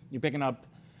 You're picking up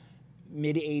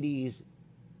mid-80s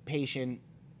patient,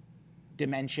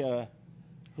 dementia,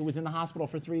 who was in the hospital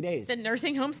for 3 days. The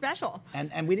nursing home special.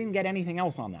 And we didn't get anything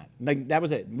else on that. Like, that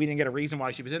was it. We didn't get a reason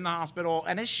why she was in the hospital.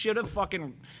 And it should have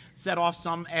fucking set off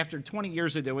some, after 20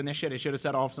 years of doing this shit, it should have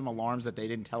set off some alarms that they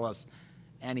didn't tell us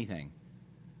anything.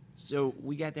 So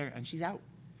we get there, and she's out.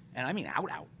 And I mean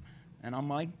out. And I'm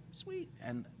like, sweet.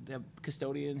 And the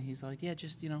custodian, he's like, yeah,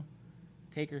 just,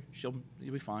 take her. You'll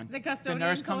be fine. The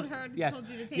custodian told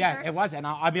you to take yeah, her? it was. And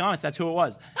I'll be honest, that's who it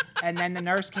was. And then the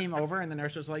nurse came over, and the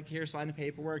nurse was like, here, sign the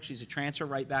paperwork. She's a transfer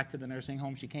right back to the nursing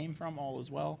home she came from. All is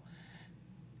well.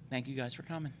 Thank you guys for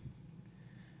coming.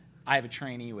 I have a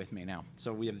trainee with me now.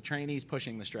 So we have the trainees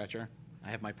pushing the stretcher. I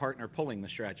have my partner pulling the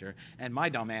stretcher, and my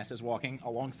dumbass is walking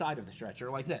alongside of the stretcher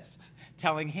like this,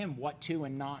 telling him what to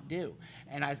and not do.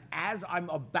 And as I'm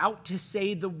about to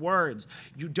say the words,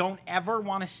 you don't ever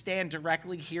want to stand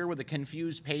directly here with a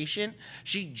confused patient,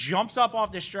 she jumps up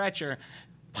off the stretcher,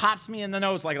 pops me in the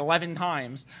nose like 11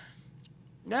 times.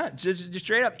 Yeah, just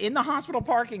straight up in the hospital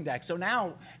parking deck. So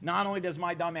now, not only does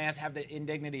my dumb ass have the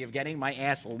indignity of getting my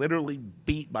ass literally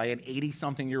beat by an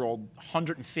 80-something-year-old,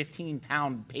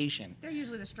 115-pound patient. They're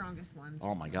usually the strongest ones.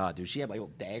 Oh, my God, dude. She had, like,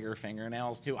 little dagger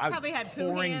fingernails, too. I Probably was had poo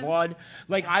pouring hands. blood.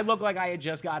 Like, I looked like I had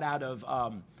just got out of,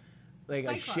 like,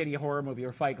 Fight a Club. shitty horror movie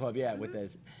or Fight Club, yeah, with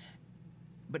this.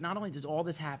 But not only does all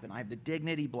this happen, I have the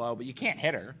dignity blow, but you can't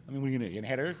hit her. I mean, what are you going to do? You can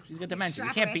hit her? She's got dementia. You strap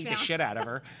her can't ass beat the down. shit out of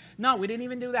her. No, we didn't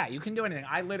even do that. You can do anything.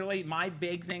 I literally, my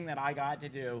big thing that I got to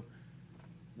do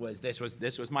was this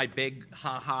was my big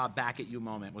ha-ha back at you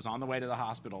moment. Was on the way to the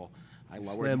hospital. I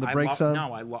lowered Slam the brakes on?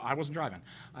 No, I wasn't driving.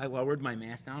 I lowered my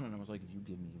mask down, and I was like, if you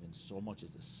give me even so much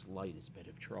as the slightest bit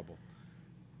of trouble,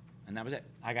 And that was it.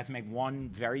 I got to make one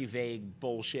very vague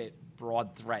bullshit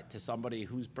broad threat to somebody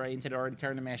whose brains had already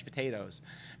turned to mashed potatoes.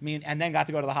 I mean, and then got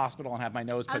to go to the hospital and have my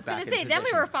nose put back in I was going to say, then we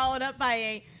position. were followed up by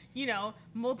a,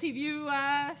 multi-view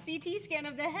CT scan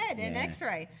of the head and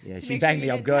X-ray. Yeah, to she make banged sure me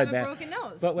you up didn't good, have a man. broken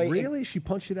nose. But wait, Really? She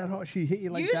punched you that hard? She hit you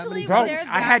like that many Usually bro, when times?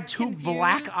 they're I had that 2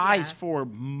 black confused, eyes yeah. for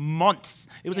months.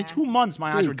 It was like Yeah. 2 months.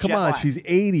 My eyes were Dude, come jet on. black. She's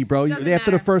 80, bro. Doesn't After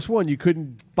the matter. first one, you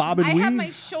couldn't bob and I weave? have my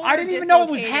shoulder I didn't even know it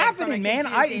was dislocated happening, from a man.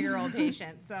 confused 8-year-old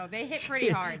patient, so they hit pretty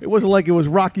hard. It wasn't like it was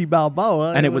Rocky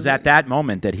Balboa. And it was at that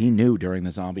moment that he knew during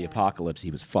the zombie apocalypse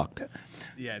he was fucked.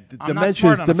 Yeah, I'm not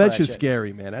smart enough for that dementia's shit.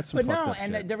 scary, man. That's some But fucked no, up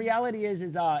and shit. the reality is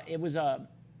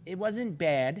it wasn't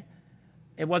bad.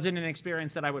 It wasn't an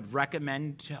experience that I would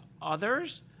recommend to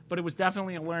others, but it was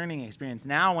definitely a learning experience.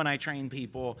 Now when I train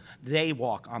people, they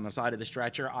walk on the side of the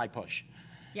stretcher, I push.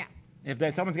 Yeah. If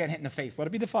someone's getting hit in the face, let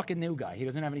it be the fucking new guy. He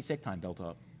doesn't have any sick time built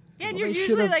up. Yeah, and Well, you're they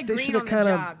usually should've- like they green should've on the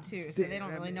kinda- job too, so they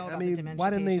don't really know about the dementia why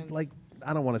didn't patients. they, like,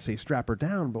 I don't want to say strap her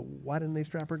down, but why didn't they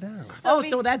strap her down? So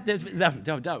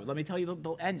let me tell you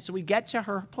the end. So we get to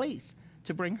her place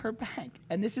to bring her back,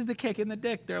 and this is the kick in the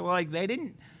dick. They're like, they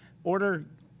didn't order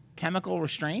chemical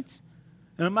restraints,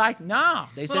 and I'm like, nah.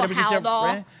 They said it was just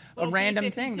a random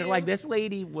thing. They're like, this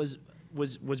lady was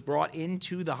brought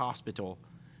into the hospital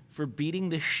for beating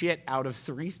the shit out of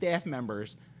 3 staff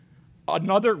members,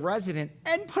 another resident,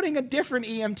 and putting a different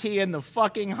EMT in the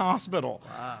fucking hospital.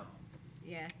 Wow.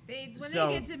 Yeah, when So-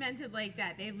 they get demented like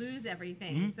that, they lose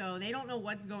everything, so they don't know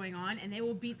what's going on, and they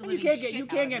will beat the You living can't shit get you out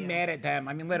can't of get you. mad at them.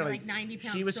 I mean, literally, like 90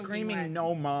 pounds she was soaking screaming wet.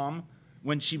 "No, mom"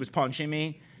 when she was punching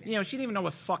me. You know, she didn't even know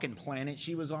what fucking planet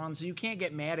she was on, so you can't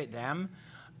get mad at them.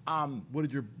 What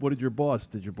did your boss?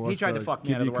 Did your boss? He tried to fuck me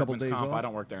give out of you the a couple workman's days comp. off? I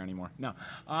don't work there anymore. No.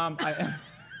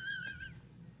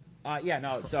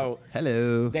 So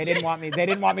Hello. they didn't want me. They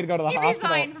didn't want me to go to the He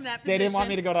hospital. resigned from that They didn't want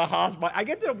me position. to go to the hospital. I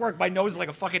get to work. My nose is like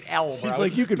a fucking L, bro. He's like,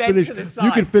 It's you can bent finish. to the You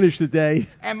side. can finish the day.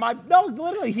 And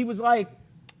literally, he was like,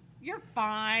 You're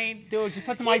fine. dude, just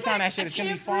put some He's ice on like, that shit. "I It's gonna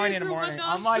be can't fine breathe in the through my morning.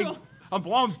 I'm like, nostril." I'm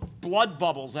blowing blood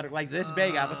bubbles that are like this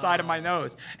big out the side of my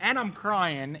nose, and I'm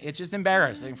crying. It's just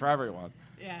embarrassing for everyone.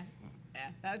 Yeah,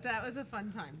 that was a fun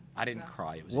time. I didn't So.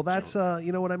 cry. It was Well, a that's joke.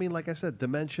 you know what I mean. Like I said,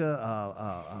 dementia.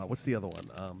 What's the other one?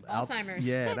 Alzheimer's.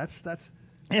 Yeah, that's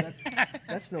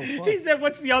no fun. He said,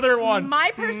 "What's the other one?"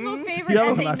 My personal favorite The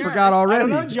other as a one, I nurse. forgot already.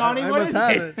 I don't know, Johnny, I what must is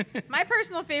have it? My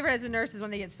personal favorite as a nurse is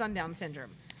when they get sundown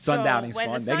syndrome. Sundowning's so when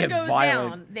fun. the They sun get goes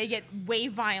violent. down, they get way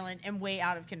violent and way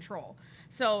out of control.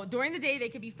 So during the day, they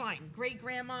could be fine. Great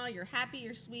grandma, you're happy,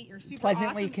 you're sweet, you're super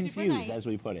Pleasantly awesome, super confused, nice. as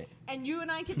we put it. And you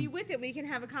and I can be with it. We can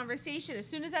have a conversation. As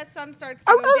soon as that sun starts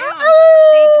to go down,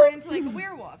 they turn into like a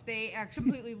werewolf. They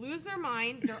completely lose their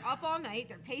mind. They're up all night.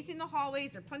 They're pacing the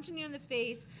hallways. They're punching you in the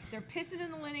face. They're pissing in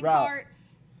the linen Bro. cart.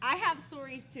 I have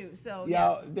stories too. So Yo,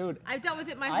 yes, dude, I've dealt with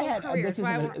it my whole career. This so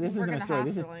I isn't won't a, this work isn't in a the story. This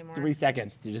is hospital anymore. 3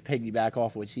 seconds to just piggyback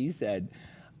off what she said.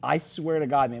 I swear to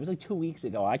God, man, it was like 2 weeks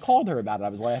ago. I called her about it. I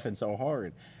was laughing so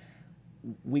hard.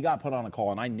 We got put on a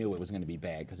call, and I knew it was going to be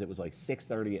bad because it was like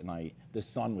 6:30 at night. The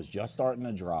sun was just starting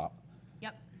to drop.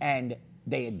 Yep. And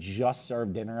they had just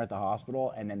served dinner at the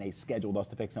hospital, and then they scheduled us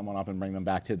to pick someone up and bring them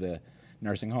back to the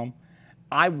nursing home.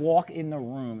 I walk in the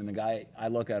room, and the guy, I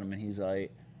look at him, and he's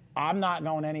like, I'm not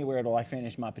going anywhere till I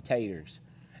finish my potatoes.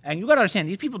 And you got to understand,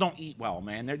 these people don't eat well,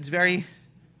 man. It's very,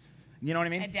 you know what I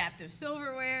mean? Adaptive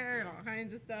silverware and all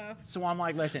kinds of stuff. So I'm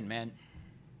like, listen, man,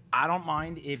 I don't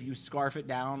mind if you scarf it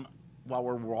down while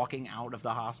we're walking out of the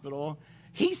hospital.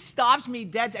 He stops me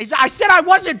dead. I said I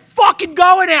wasn't fucking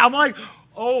going out. I'm like,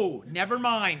 oh, never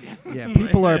mind. Yeah,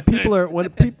 people are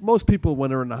most people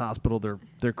when they're in the hospital,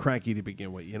 they're cranky to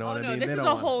begin with. You know Oh what I no, mean? this They is don't a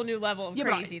want- whole new level of Yeah,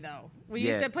 but crazy though. We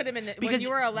used to put them in the because when you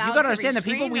were allowed you gotta to understand the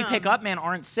people we restrain pick them. up, man,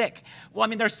 aren't sick. Well, I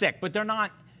mean, they're sick, but they're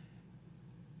not.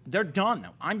 They're done.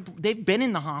 They've been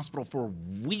in the hospital for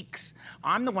weeks.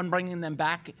 I'm the one bringing them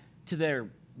back to their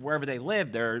wherever they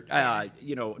live, their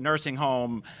nursing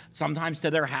home, sometimes to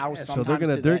their house. So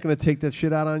Sometimes they're gonna take that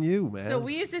shit out on you, man. So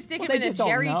we used to stick Well, them they in a just don't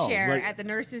jerry know, chair right? at the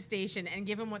nurses' station and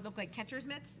give them what looked like catcher's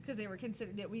mitts because they were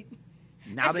considered that we.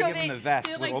 Now And they so give them the vest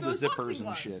they're with like all the those zippers boxing and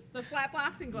gloves, shit. the flat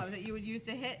boxing gloves that you would use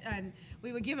to hit, and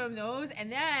we would give them those.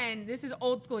 And then this is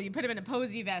old school. You put them in a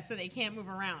posy vest so they can't move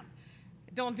around.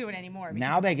 Don't do it anymore. because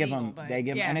Now it's they give illegal, them, but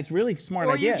and it's really smart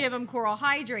or idea. you give them coral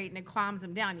hydrate and it calms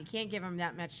them down. You can't give them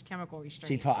that much chemical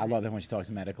restraint. I love it when she talks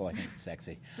medical. I think it's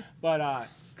sexy, but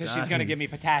because she's gonna give me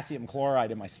potassium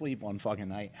chloride in my sleep one fucking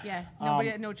night. Yeah,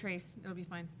 no trace. It'll be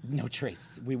fine. No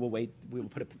trace. We will wait. We will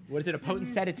put a potent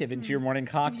sedative into your morning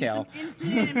cocktail. Give you some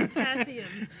insulin and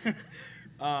potassium.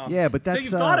 yeah, but that's So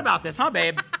you've thought about this, huh,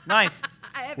 babe? Nice.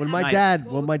 when my Nice.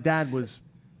 dad was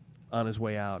on his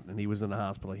way out, and he was in the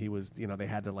hospital. He was, they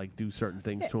had to like do certain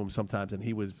things to him sometimes, and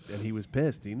he was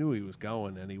pissed. He knew he was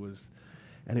going,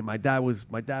 and my dad was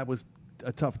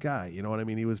a tough guy. You know what I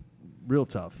mean? He was real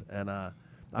tough, and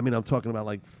I'm talking about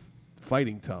like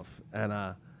fighting tough,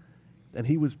 and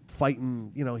he was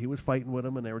fighting. He was fighting with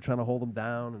him, and they were trying to hold him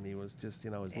down, and he was just,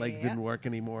 his legs didn't work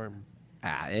anymore.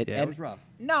 It was rough.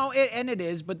 No, it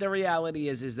is, but the reality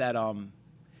is that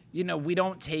we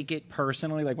don't take it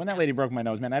personally. Like when that lady broke my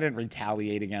nose, man, I didn't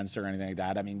retaliate against her or anything like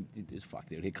that. I mean, fuck,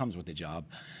 dude, it comes with the job.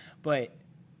 But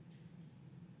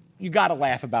you got to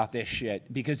laugh about this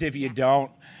shit, because if you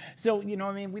don't, so I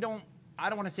mean, I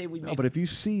don't want to say we. No, but if you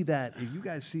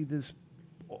guys see this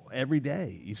every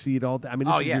day, you see it all. I mean,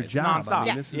 this is your job. Nonstop. I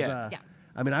mean, this is.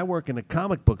 I mean, I work in a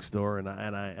comic book store, and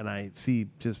I see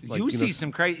just like see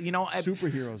some crazy,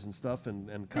 superheroes and stuff,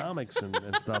 and comics and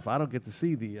stuff. I don't get to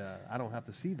see I don't have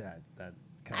to see that.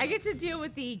 I get to deal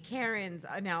with the Karens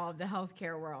now of the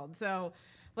healthcare world. So,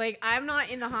 like, I'm not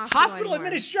in the hospital anymore.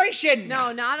 Administration.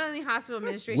 No, not only hospital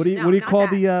administration. What do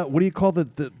you call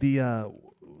the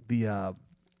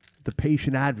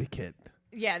patient advocate?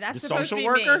 Yeah, that's the supposed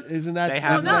social to be worker? Me. Isn't that? They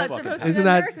have No, it's supposed to be the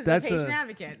nurse is the patient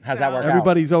advocate. How's that work out?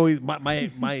 Everybody's always my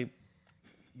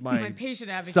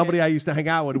patient advocate. Somebody I used to hang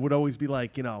out with would always be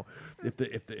like, if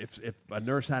a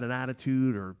nurse had an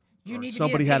attitude or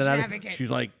somebody had an attitude, she's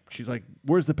like,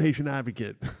 where's the patient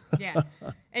advocate? Yeah,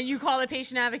 and you call the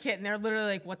patient advocate, and they're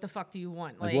literally like, what the fuck do you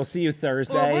want? Like, we'll see you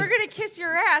Thursday. Well, we're gonna kiss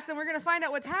your ass, and we're gonna find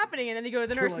out what's happening, and then they go to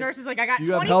the nurse. Nurse is like, I got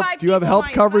 25 Do you have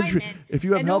health coverage? Assignment, if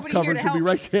you have health coverage, you'll be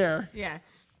right there. Yeah.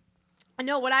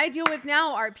 No, what I deal with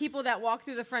now are people that walk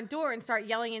through the front door and start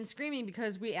yelling and screaming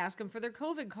because we ask them for their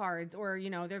COVID cards or,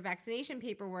 their vaccination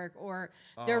paperwork or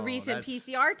their recent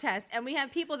PCR test. And we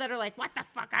have people that are like, what the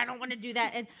fuck? I don't want to do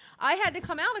that. And I had to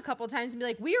come out a couple of times and be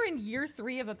like, we are in year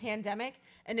 3 of a pandemic.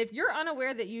 And if you're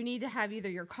unaware that you need to have either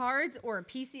your cards or a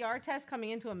PCR test coming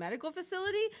into a medical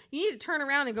facility, you need to turn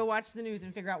around and go watch the news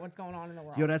and figure out what's going on in the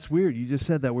world. Yo, that's weird. You just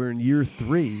said that we're in year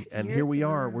 3, and here we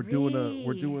are. We're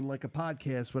doing like a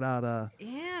podcast without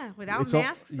without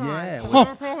masks on.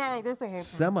 Yeah,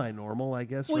 semi-normal, I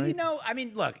guess. Well, right? I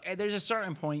mean, look, there's a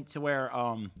certain point to where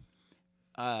you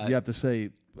have to say,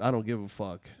 I don't give a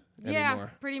fuck. Yeah,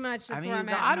 anymore. pretty much. That's where I'm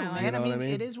at. I don't, man. I mean,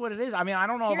 it is what it is. I mean, I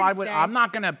don't know It's if here I to would. stay.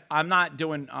 I'm not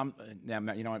doing. You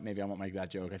know what? Maybe I won't make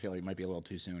that joke. I feel like it might be a little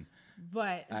too soon.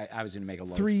 But I was gonna make a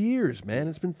loaf. 3 years, man.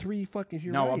 It's been 3 fucking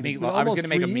years. No, right. meatloaf. I was gonna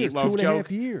make a meatloaf joke.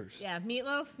 2.5 years. yeah,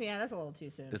 meatloaf. Yeah, that's a little too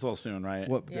soon. It's a little soon, right?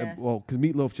 What? Yeah. Well, because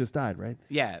Meatloaf just died, right?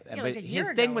 Yeah, Yeah, but like a year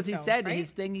his thing ago was or he so, said right?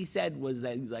 his thing he said was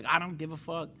that he was like, I don't give a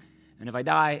fuck, and if I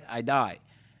die, I die.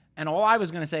 And all I was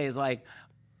gonna say is like,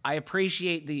 I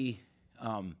appreciate the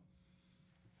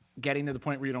getting to the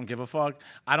point where you don't give a fuck.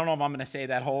 I don't know if I'm gonna say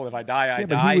that whole if I die, I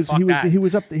die. He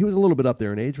was a little bit up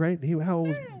there in age, right? How old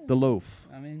was the loaf?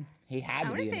 I mean, he had I to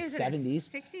want be to in say his it was in his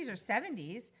 70s. 60s or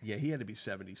 70s. Yeah, he had to be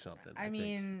 70 something. I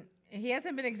mean, he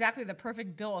hasn't been exactly the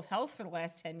perfect bill of health for the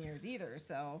last 10 years either.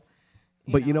 So,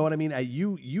 But you know what I mean?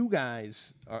 You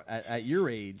guys are at your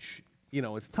age.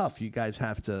 It's tough. You guys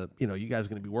have to. You guys are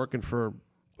going to be working for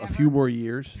a few more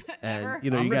years, and Ever.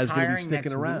 you I'm guys are going to be retiring sticking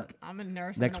next around. week. I'm a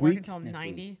nurse. Next I'm going to work week? until I'm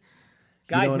 90.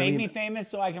 Guys, what I make mean? me famous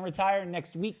so I can retire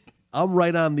next week. I'm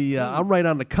right on the. I'm right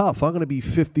on the cuff. I'm going to be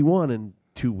 51 in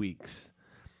 2 weeks.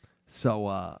 So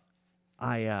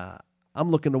I'm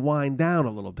looking to wind down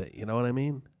a little bit. You know what I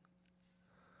mean?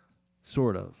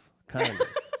 Sort of, kind of.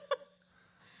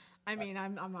 I mean,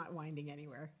 I'm not winding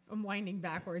anywhere. I'm winding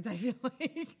backwards, I feel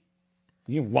like.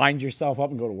 You can wind yourself up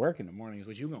and go to work in the morning is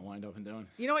what you're going to wind up and doing.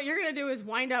 You know what you're going to do is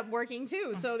wind up working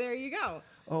too. So there you go.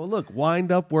 Oh, look,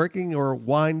 wind up working or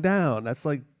wind down. That's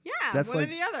like. Yeah, That's one like,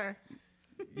 or the other.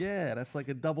 Yeah, that's like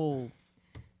a double.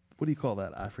 What do you call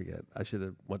that? I forget. I should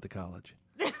have went to college.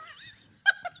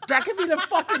 That could be the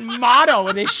fucking motto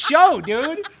of this show,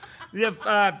 dude.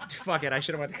 Fuck it. I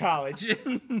should have went to college.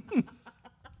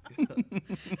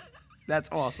 That's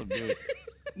awesome, dude.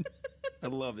 I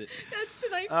love it. That's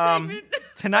tonight's segment.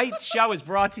 Tonight's show is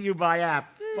brought to you by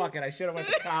fuck it. I should have went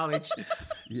to college.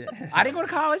 Yeah. I didn't go to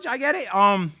college. I get it.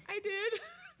 I did.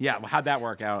 Yeah. Well, how'd that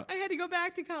work out? I had to go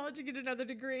back to college and get another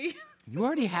degree. You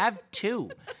already have 2.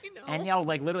 I know. And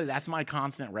like literally, that's my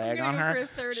constant rag gonna on go her. for a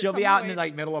third at She'll be some out in the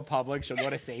point. middle of public. She'll go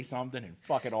to say something and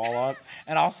fuck it all up,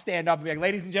 and I'll stand up and be like,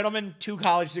 "Ladies and gentlemen, 2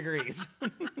 college degrees."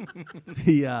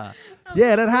 Yeah,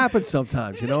 that happens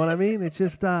sometimes. You know what I mean? It's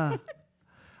just.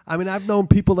 I mean, I've known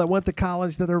people that went to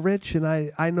college that are rich, and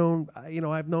I've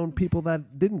known people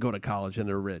that didn't go to college and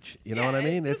they're rich. You know what I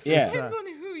mean? It Yeah. depends on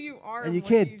who you are. And you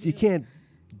what do. can't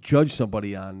judge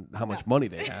somebody on how much money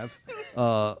they have.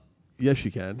 Yes,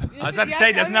 you can. I was about to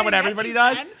say, doesn't that what everybody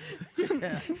does?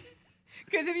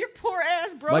 Because if your poor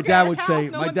ass broke My dad ass would house, say,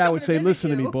 no my one's dad coming would to say, visit listen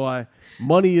to me, you." boy.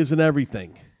 Money isn't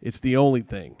everything. It's the only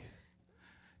thing.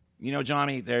 You know,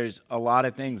 Johnny, there's a lot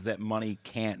of things that money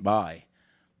can't buy,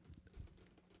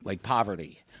 like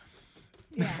poverty.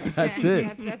 Yeah, That's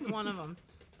it. That's one of them.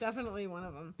 Definitely one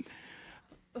of them.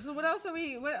 So what else are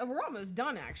we? We're almost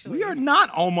done, actually. We are not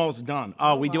almost done.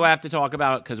 Oh, we do well. have to talk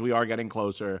about, because we are getting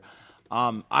closer.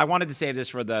 I wanted to save this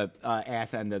for the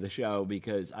ass end of the show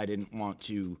because I didn't want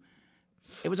to.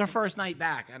 It was our first night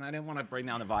back, and I didn't want to bring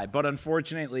down the vibe. But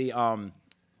unfortunately,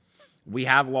 we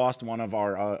have lost one of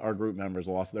our group members.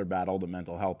 Lost their battle to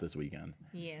mental health this weekend.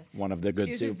 Yes. One of the good.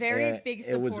 She was a very big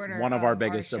supporter. It was one of our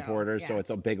biggest show. supporters, so Yeah. it's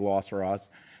a big loss for us.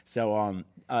 So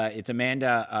it's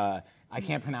Amanda. I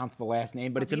can't pronounce the last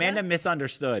name, but it's Amanda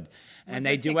Missunderstood, and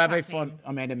they her do have a TikTok fun. name?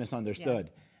 Amanda Misunderstood.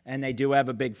 And they do have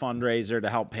a big fundraiser to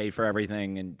help pay for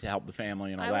everything and to help the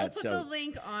family and all I will that. put So the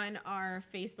link on our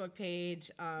Facebook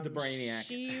page. The Brainiac.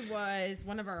 She was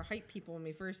one of our hype people when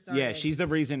we first started. yeah, she's the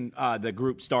reason the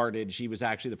group started. She was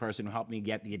actually the person who helped me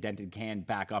get the Indented Can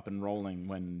back up and rolling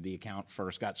when the account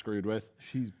first got screwed with.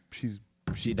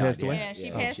 She died, passed away. Yeah, she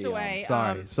Yeah. passed She, away.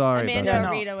 sorry. Amanda about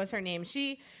that. Rita was her name.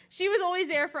 She was always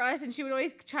there for us, and she would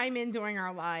always chime in during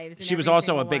our lives. And She was every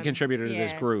also a single big one. contributor to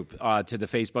this Yeah. group, to the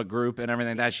Facebook group and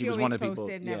everything like that. She was always one of the people.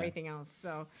 posted and yeah. everything else.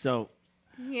 So So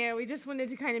yeah, we just wanted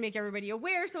to kind of make everybody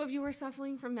aware. So if you are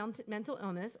suffering from mental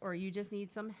illness or you just need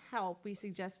some help, we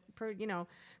suggest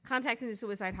contacting the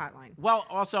suicide hotline. well,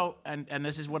 also, and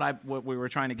this is what we were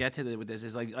trying to get to with this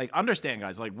is like understand,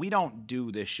 guys. Like, we don't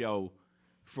do this show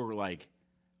for like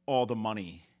all the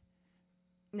money.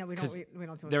 No, we don't. We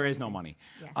don't do it There for is no anything. money.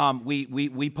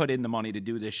 Yeah. We put in the money to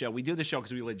do this show. We do this show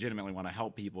because we legitimately want to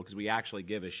help people because we actually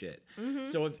give a shit. Mm-hmm.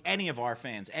 So if any of our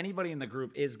fans, anybody in the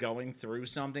group is going through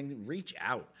something, reach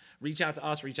out. Reach out to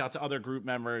us, reach out to other group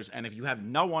members. And if you have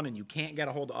no one and you can't get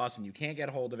a hold of us and you can't get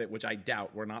a hold of it, which I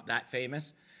doubt, we're not that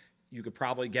famous, you could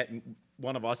probably get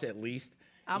one of us at least.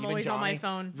 I'm Even always on my Johnny.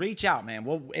 phone. Reach out, man.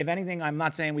 If anything, I'm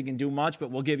not saying we can do much, but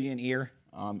we'll give you an ear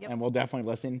and we'll definitely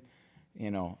listen. I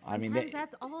mean, Sometimes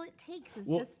that's all it takes is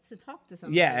just to talk to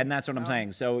somebody. yeah, and that's what I'm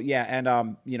saying. So yeah,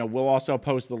 and we'll also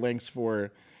post the links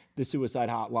for the suicide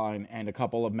hotline and a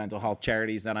couple of mental health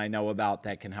charities that I know about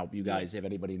that can help you guys if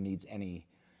anybody needs any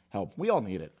help. We all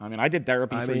need it. I mean, I did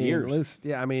therapy for years.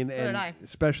 And I.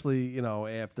 especially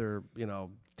after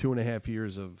 2.5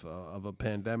 years of a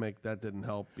pandemic, that didn't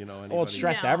help. Anybody. Well, it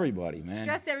stressed No. everybody, man.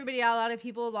 Stressed everybody out. A lot of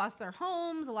people lost their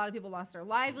homes. A lot of people lost their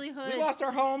livelihoods. We lost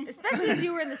our home. Especially if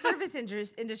you were in the service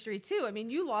industry too. I mean,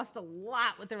 you lost a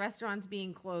lot with the restaurants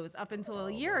being closed up until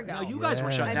a year ago. No, you guys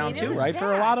were shut I down mean, it too, was right?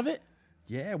 For a bad. lot of it.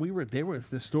 Yeah, we were.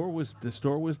 The store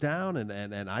was down,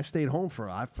 and I stayed home for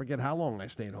I forget how long I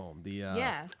stayed home.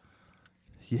 Yeah.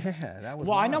 Yeah, that was.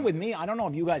 Well, I know wild. with me, I don't know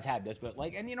if you guys had this, but I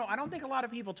don't think a lot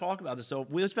of people talk about this. So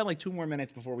we'll spend like 2 more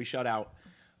minutes before we shut out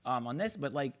on this.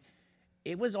 But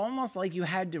it was almost like you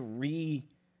had to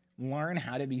relearn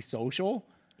how to be social.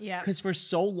 Yeah. Because for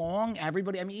so long,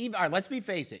 everybody, I mean, all right, let's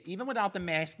face it, even without the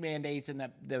mask mandates and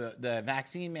the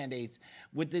vaccine mandates,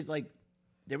 with this,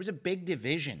 there was a big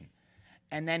division.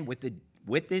 And then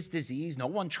with this disease, no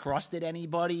one trusted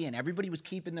anybody and everybody was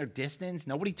keeping their distance.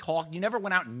 Nobody talked. You never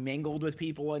went out and mingled with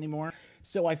people anymore.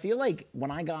 So I feel like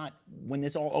when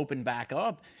this all opened back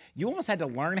up, you almost had to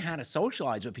learn how to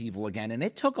socialize with people again. And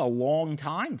it took a long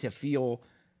time to feel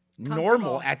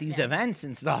normal at these events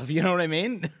and stuff. You know what I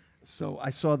mean? So I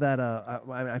saw that.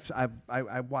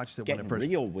 I watched it Getting when it first.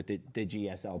 real with the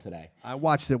GSL today. I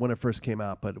watched it when it first came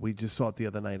out, but we just saw it the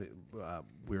other night.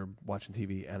 We were watching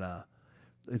TV, and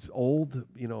it's old.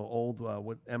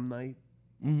 With M. Night.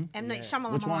 M. Night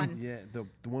Shyamalan. Which one? Yeah, the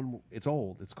one. It's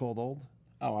old. It's called Old.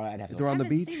 Oh, I'd have to They're go. on the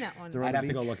haven't beach. seen that one. They're on I'd the have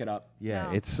to go beach. look it up. Yeah,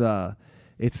 No.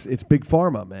 it's big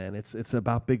pharma, man. It's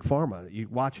about big pharma. You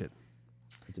watch it.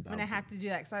 It's I'm about. gonna have to do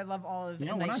that because I love all of You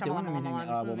know, M. we're Night not doing anything, Shyamalan's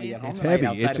when we movies. get home It's tonight heavy.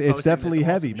 outside of It's posting definitely this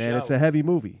heavy, awesome man. It's show a heavy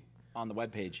movie. on the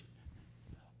webpage.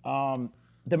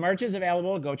 The merch is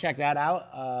available. Go check that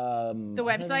out. The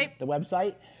website? The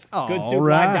website. All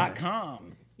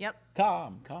GoodSouplive.com. Yep.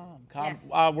 Com. Yes.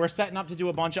 We're setting up to do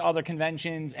a bunch of other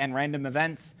conventions and random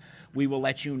events. We will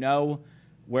let you know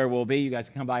where we'll be. You guys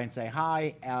can come by and say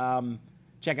hi.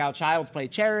 Check out Child's Play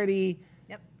Charity.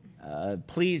 Yep.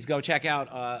 Please go check out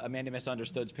Amanda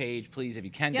Misunderstood's page. Please, if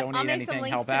you can Yep. donate I'll make anything, some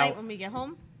links help tonight out. when we get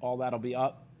home. All that'll be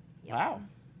up. Yep. Wow.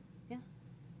 Yeah.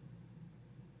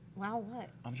 Wow. What?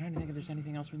 I'm trying to think if there's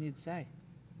anything else we need to say.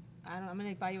 I don't. I'm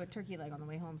gonna buy you a turkey leg on the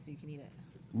way home so you can eat it.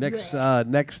 Next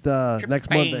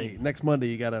Bang. Next Monday,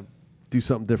 you gotta do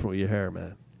something different with your hair,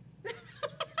 man.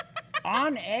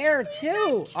 On air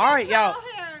too. All right, yo.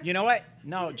 Hair. You know what?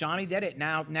 No, Johnny did it.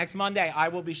 Now, next Monday, I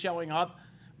will be showing up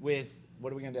with,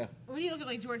 what are we going to do? What do you look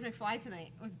like George McFly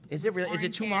tonight? Is it really? Is it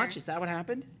orange too hair. much? Is that what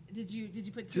happened? Did you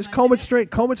put too Just much comb in it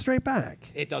straight. Comb it straight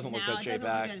back. It doesn't look No, good it straight doesn't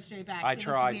back. look good straight back. I It looks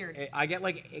tried. weird. I get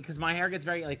because my hair gets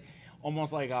very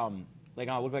almost like I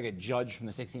look like a judge from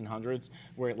the 1600s,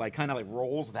 where it kind of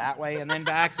rolls that way and then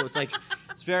back. So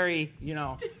it's very You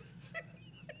know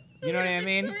what I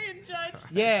mean? Victorian judge.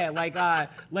 Yeah,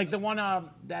 like the one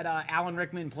that Alan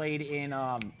Rickman played in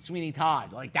Sweeney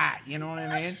Todd, like that. You know what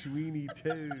I mean? Sweeney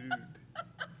Toad.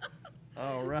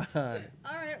 All right. All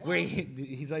right. Where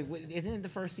he's like, isn't it the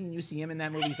first scene you see him in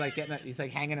that movie? He's like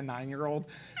hanging a 9-year-old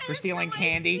for stealing no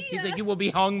candy. idea. He's like, you will be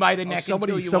hung by the neck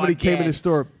until you Somebody want came in dead. the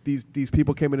store. These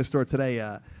people came in the store today.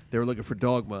 They were looking for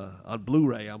Dogma on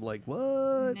Blu-ray. I'm like, what?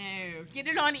 No, get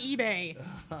it on eBay.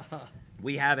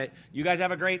 We have it. You guys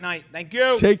have a great night. Thank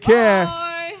you. Take care.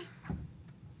 Bye.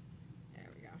 There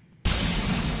we go.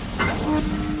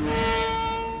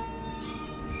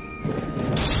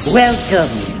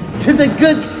 Welcome to the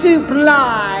Good Soup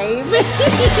Live.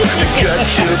 Good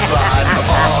soup live.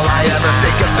 All I ever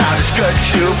think about is good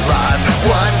soup live.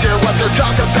 Wonder what they'll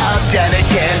talk about. Then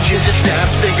again, ginger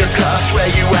snaps, finger cuffs, where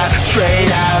you at? Straight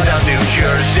out of New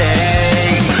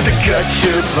Jersey. The good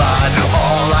soup live.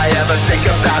 All I ever think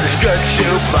about is good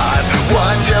soup live.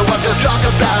 Wonder what they'll talk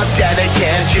about. Then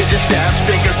again, ginger snaps,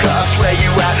 finger cuffs, where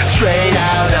you at? Straight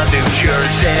out of New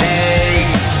Jersey.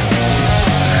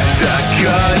 The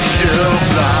good soup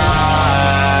live.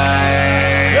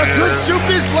 The Good Soup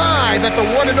is live at the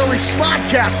one and only Spot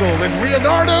Castle in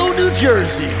Leonardo, New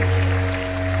Jersey.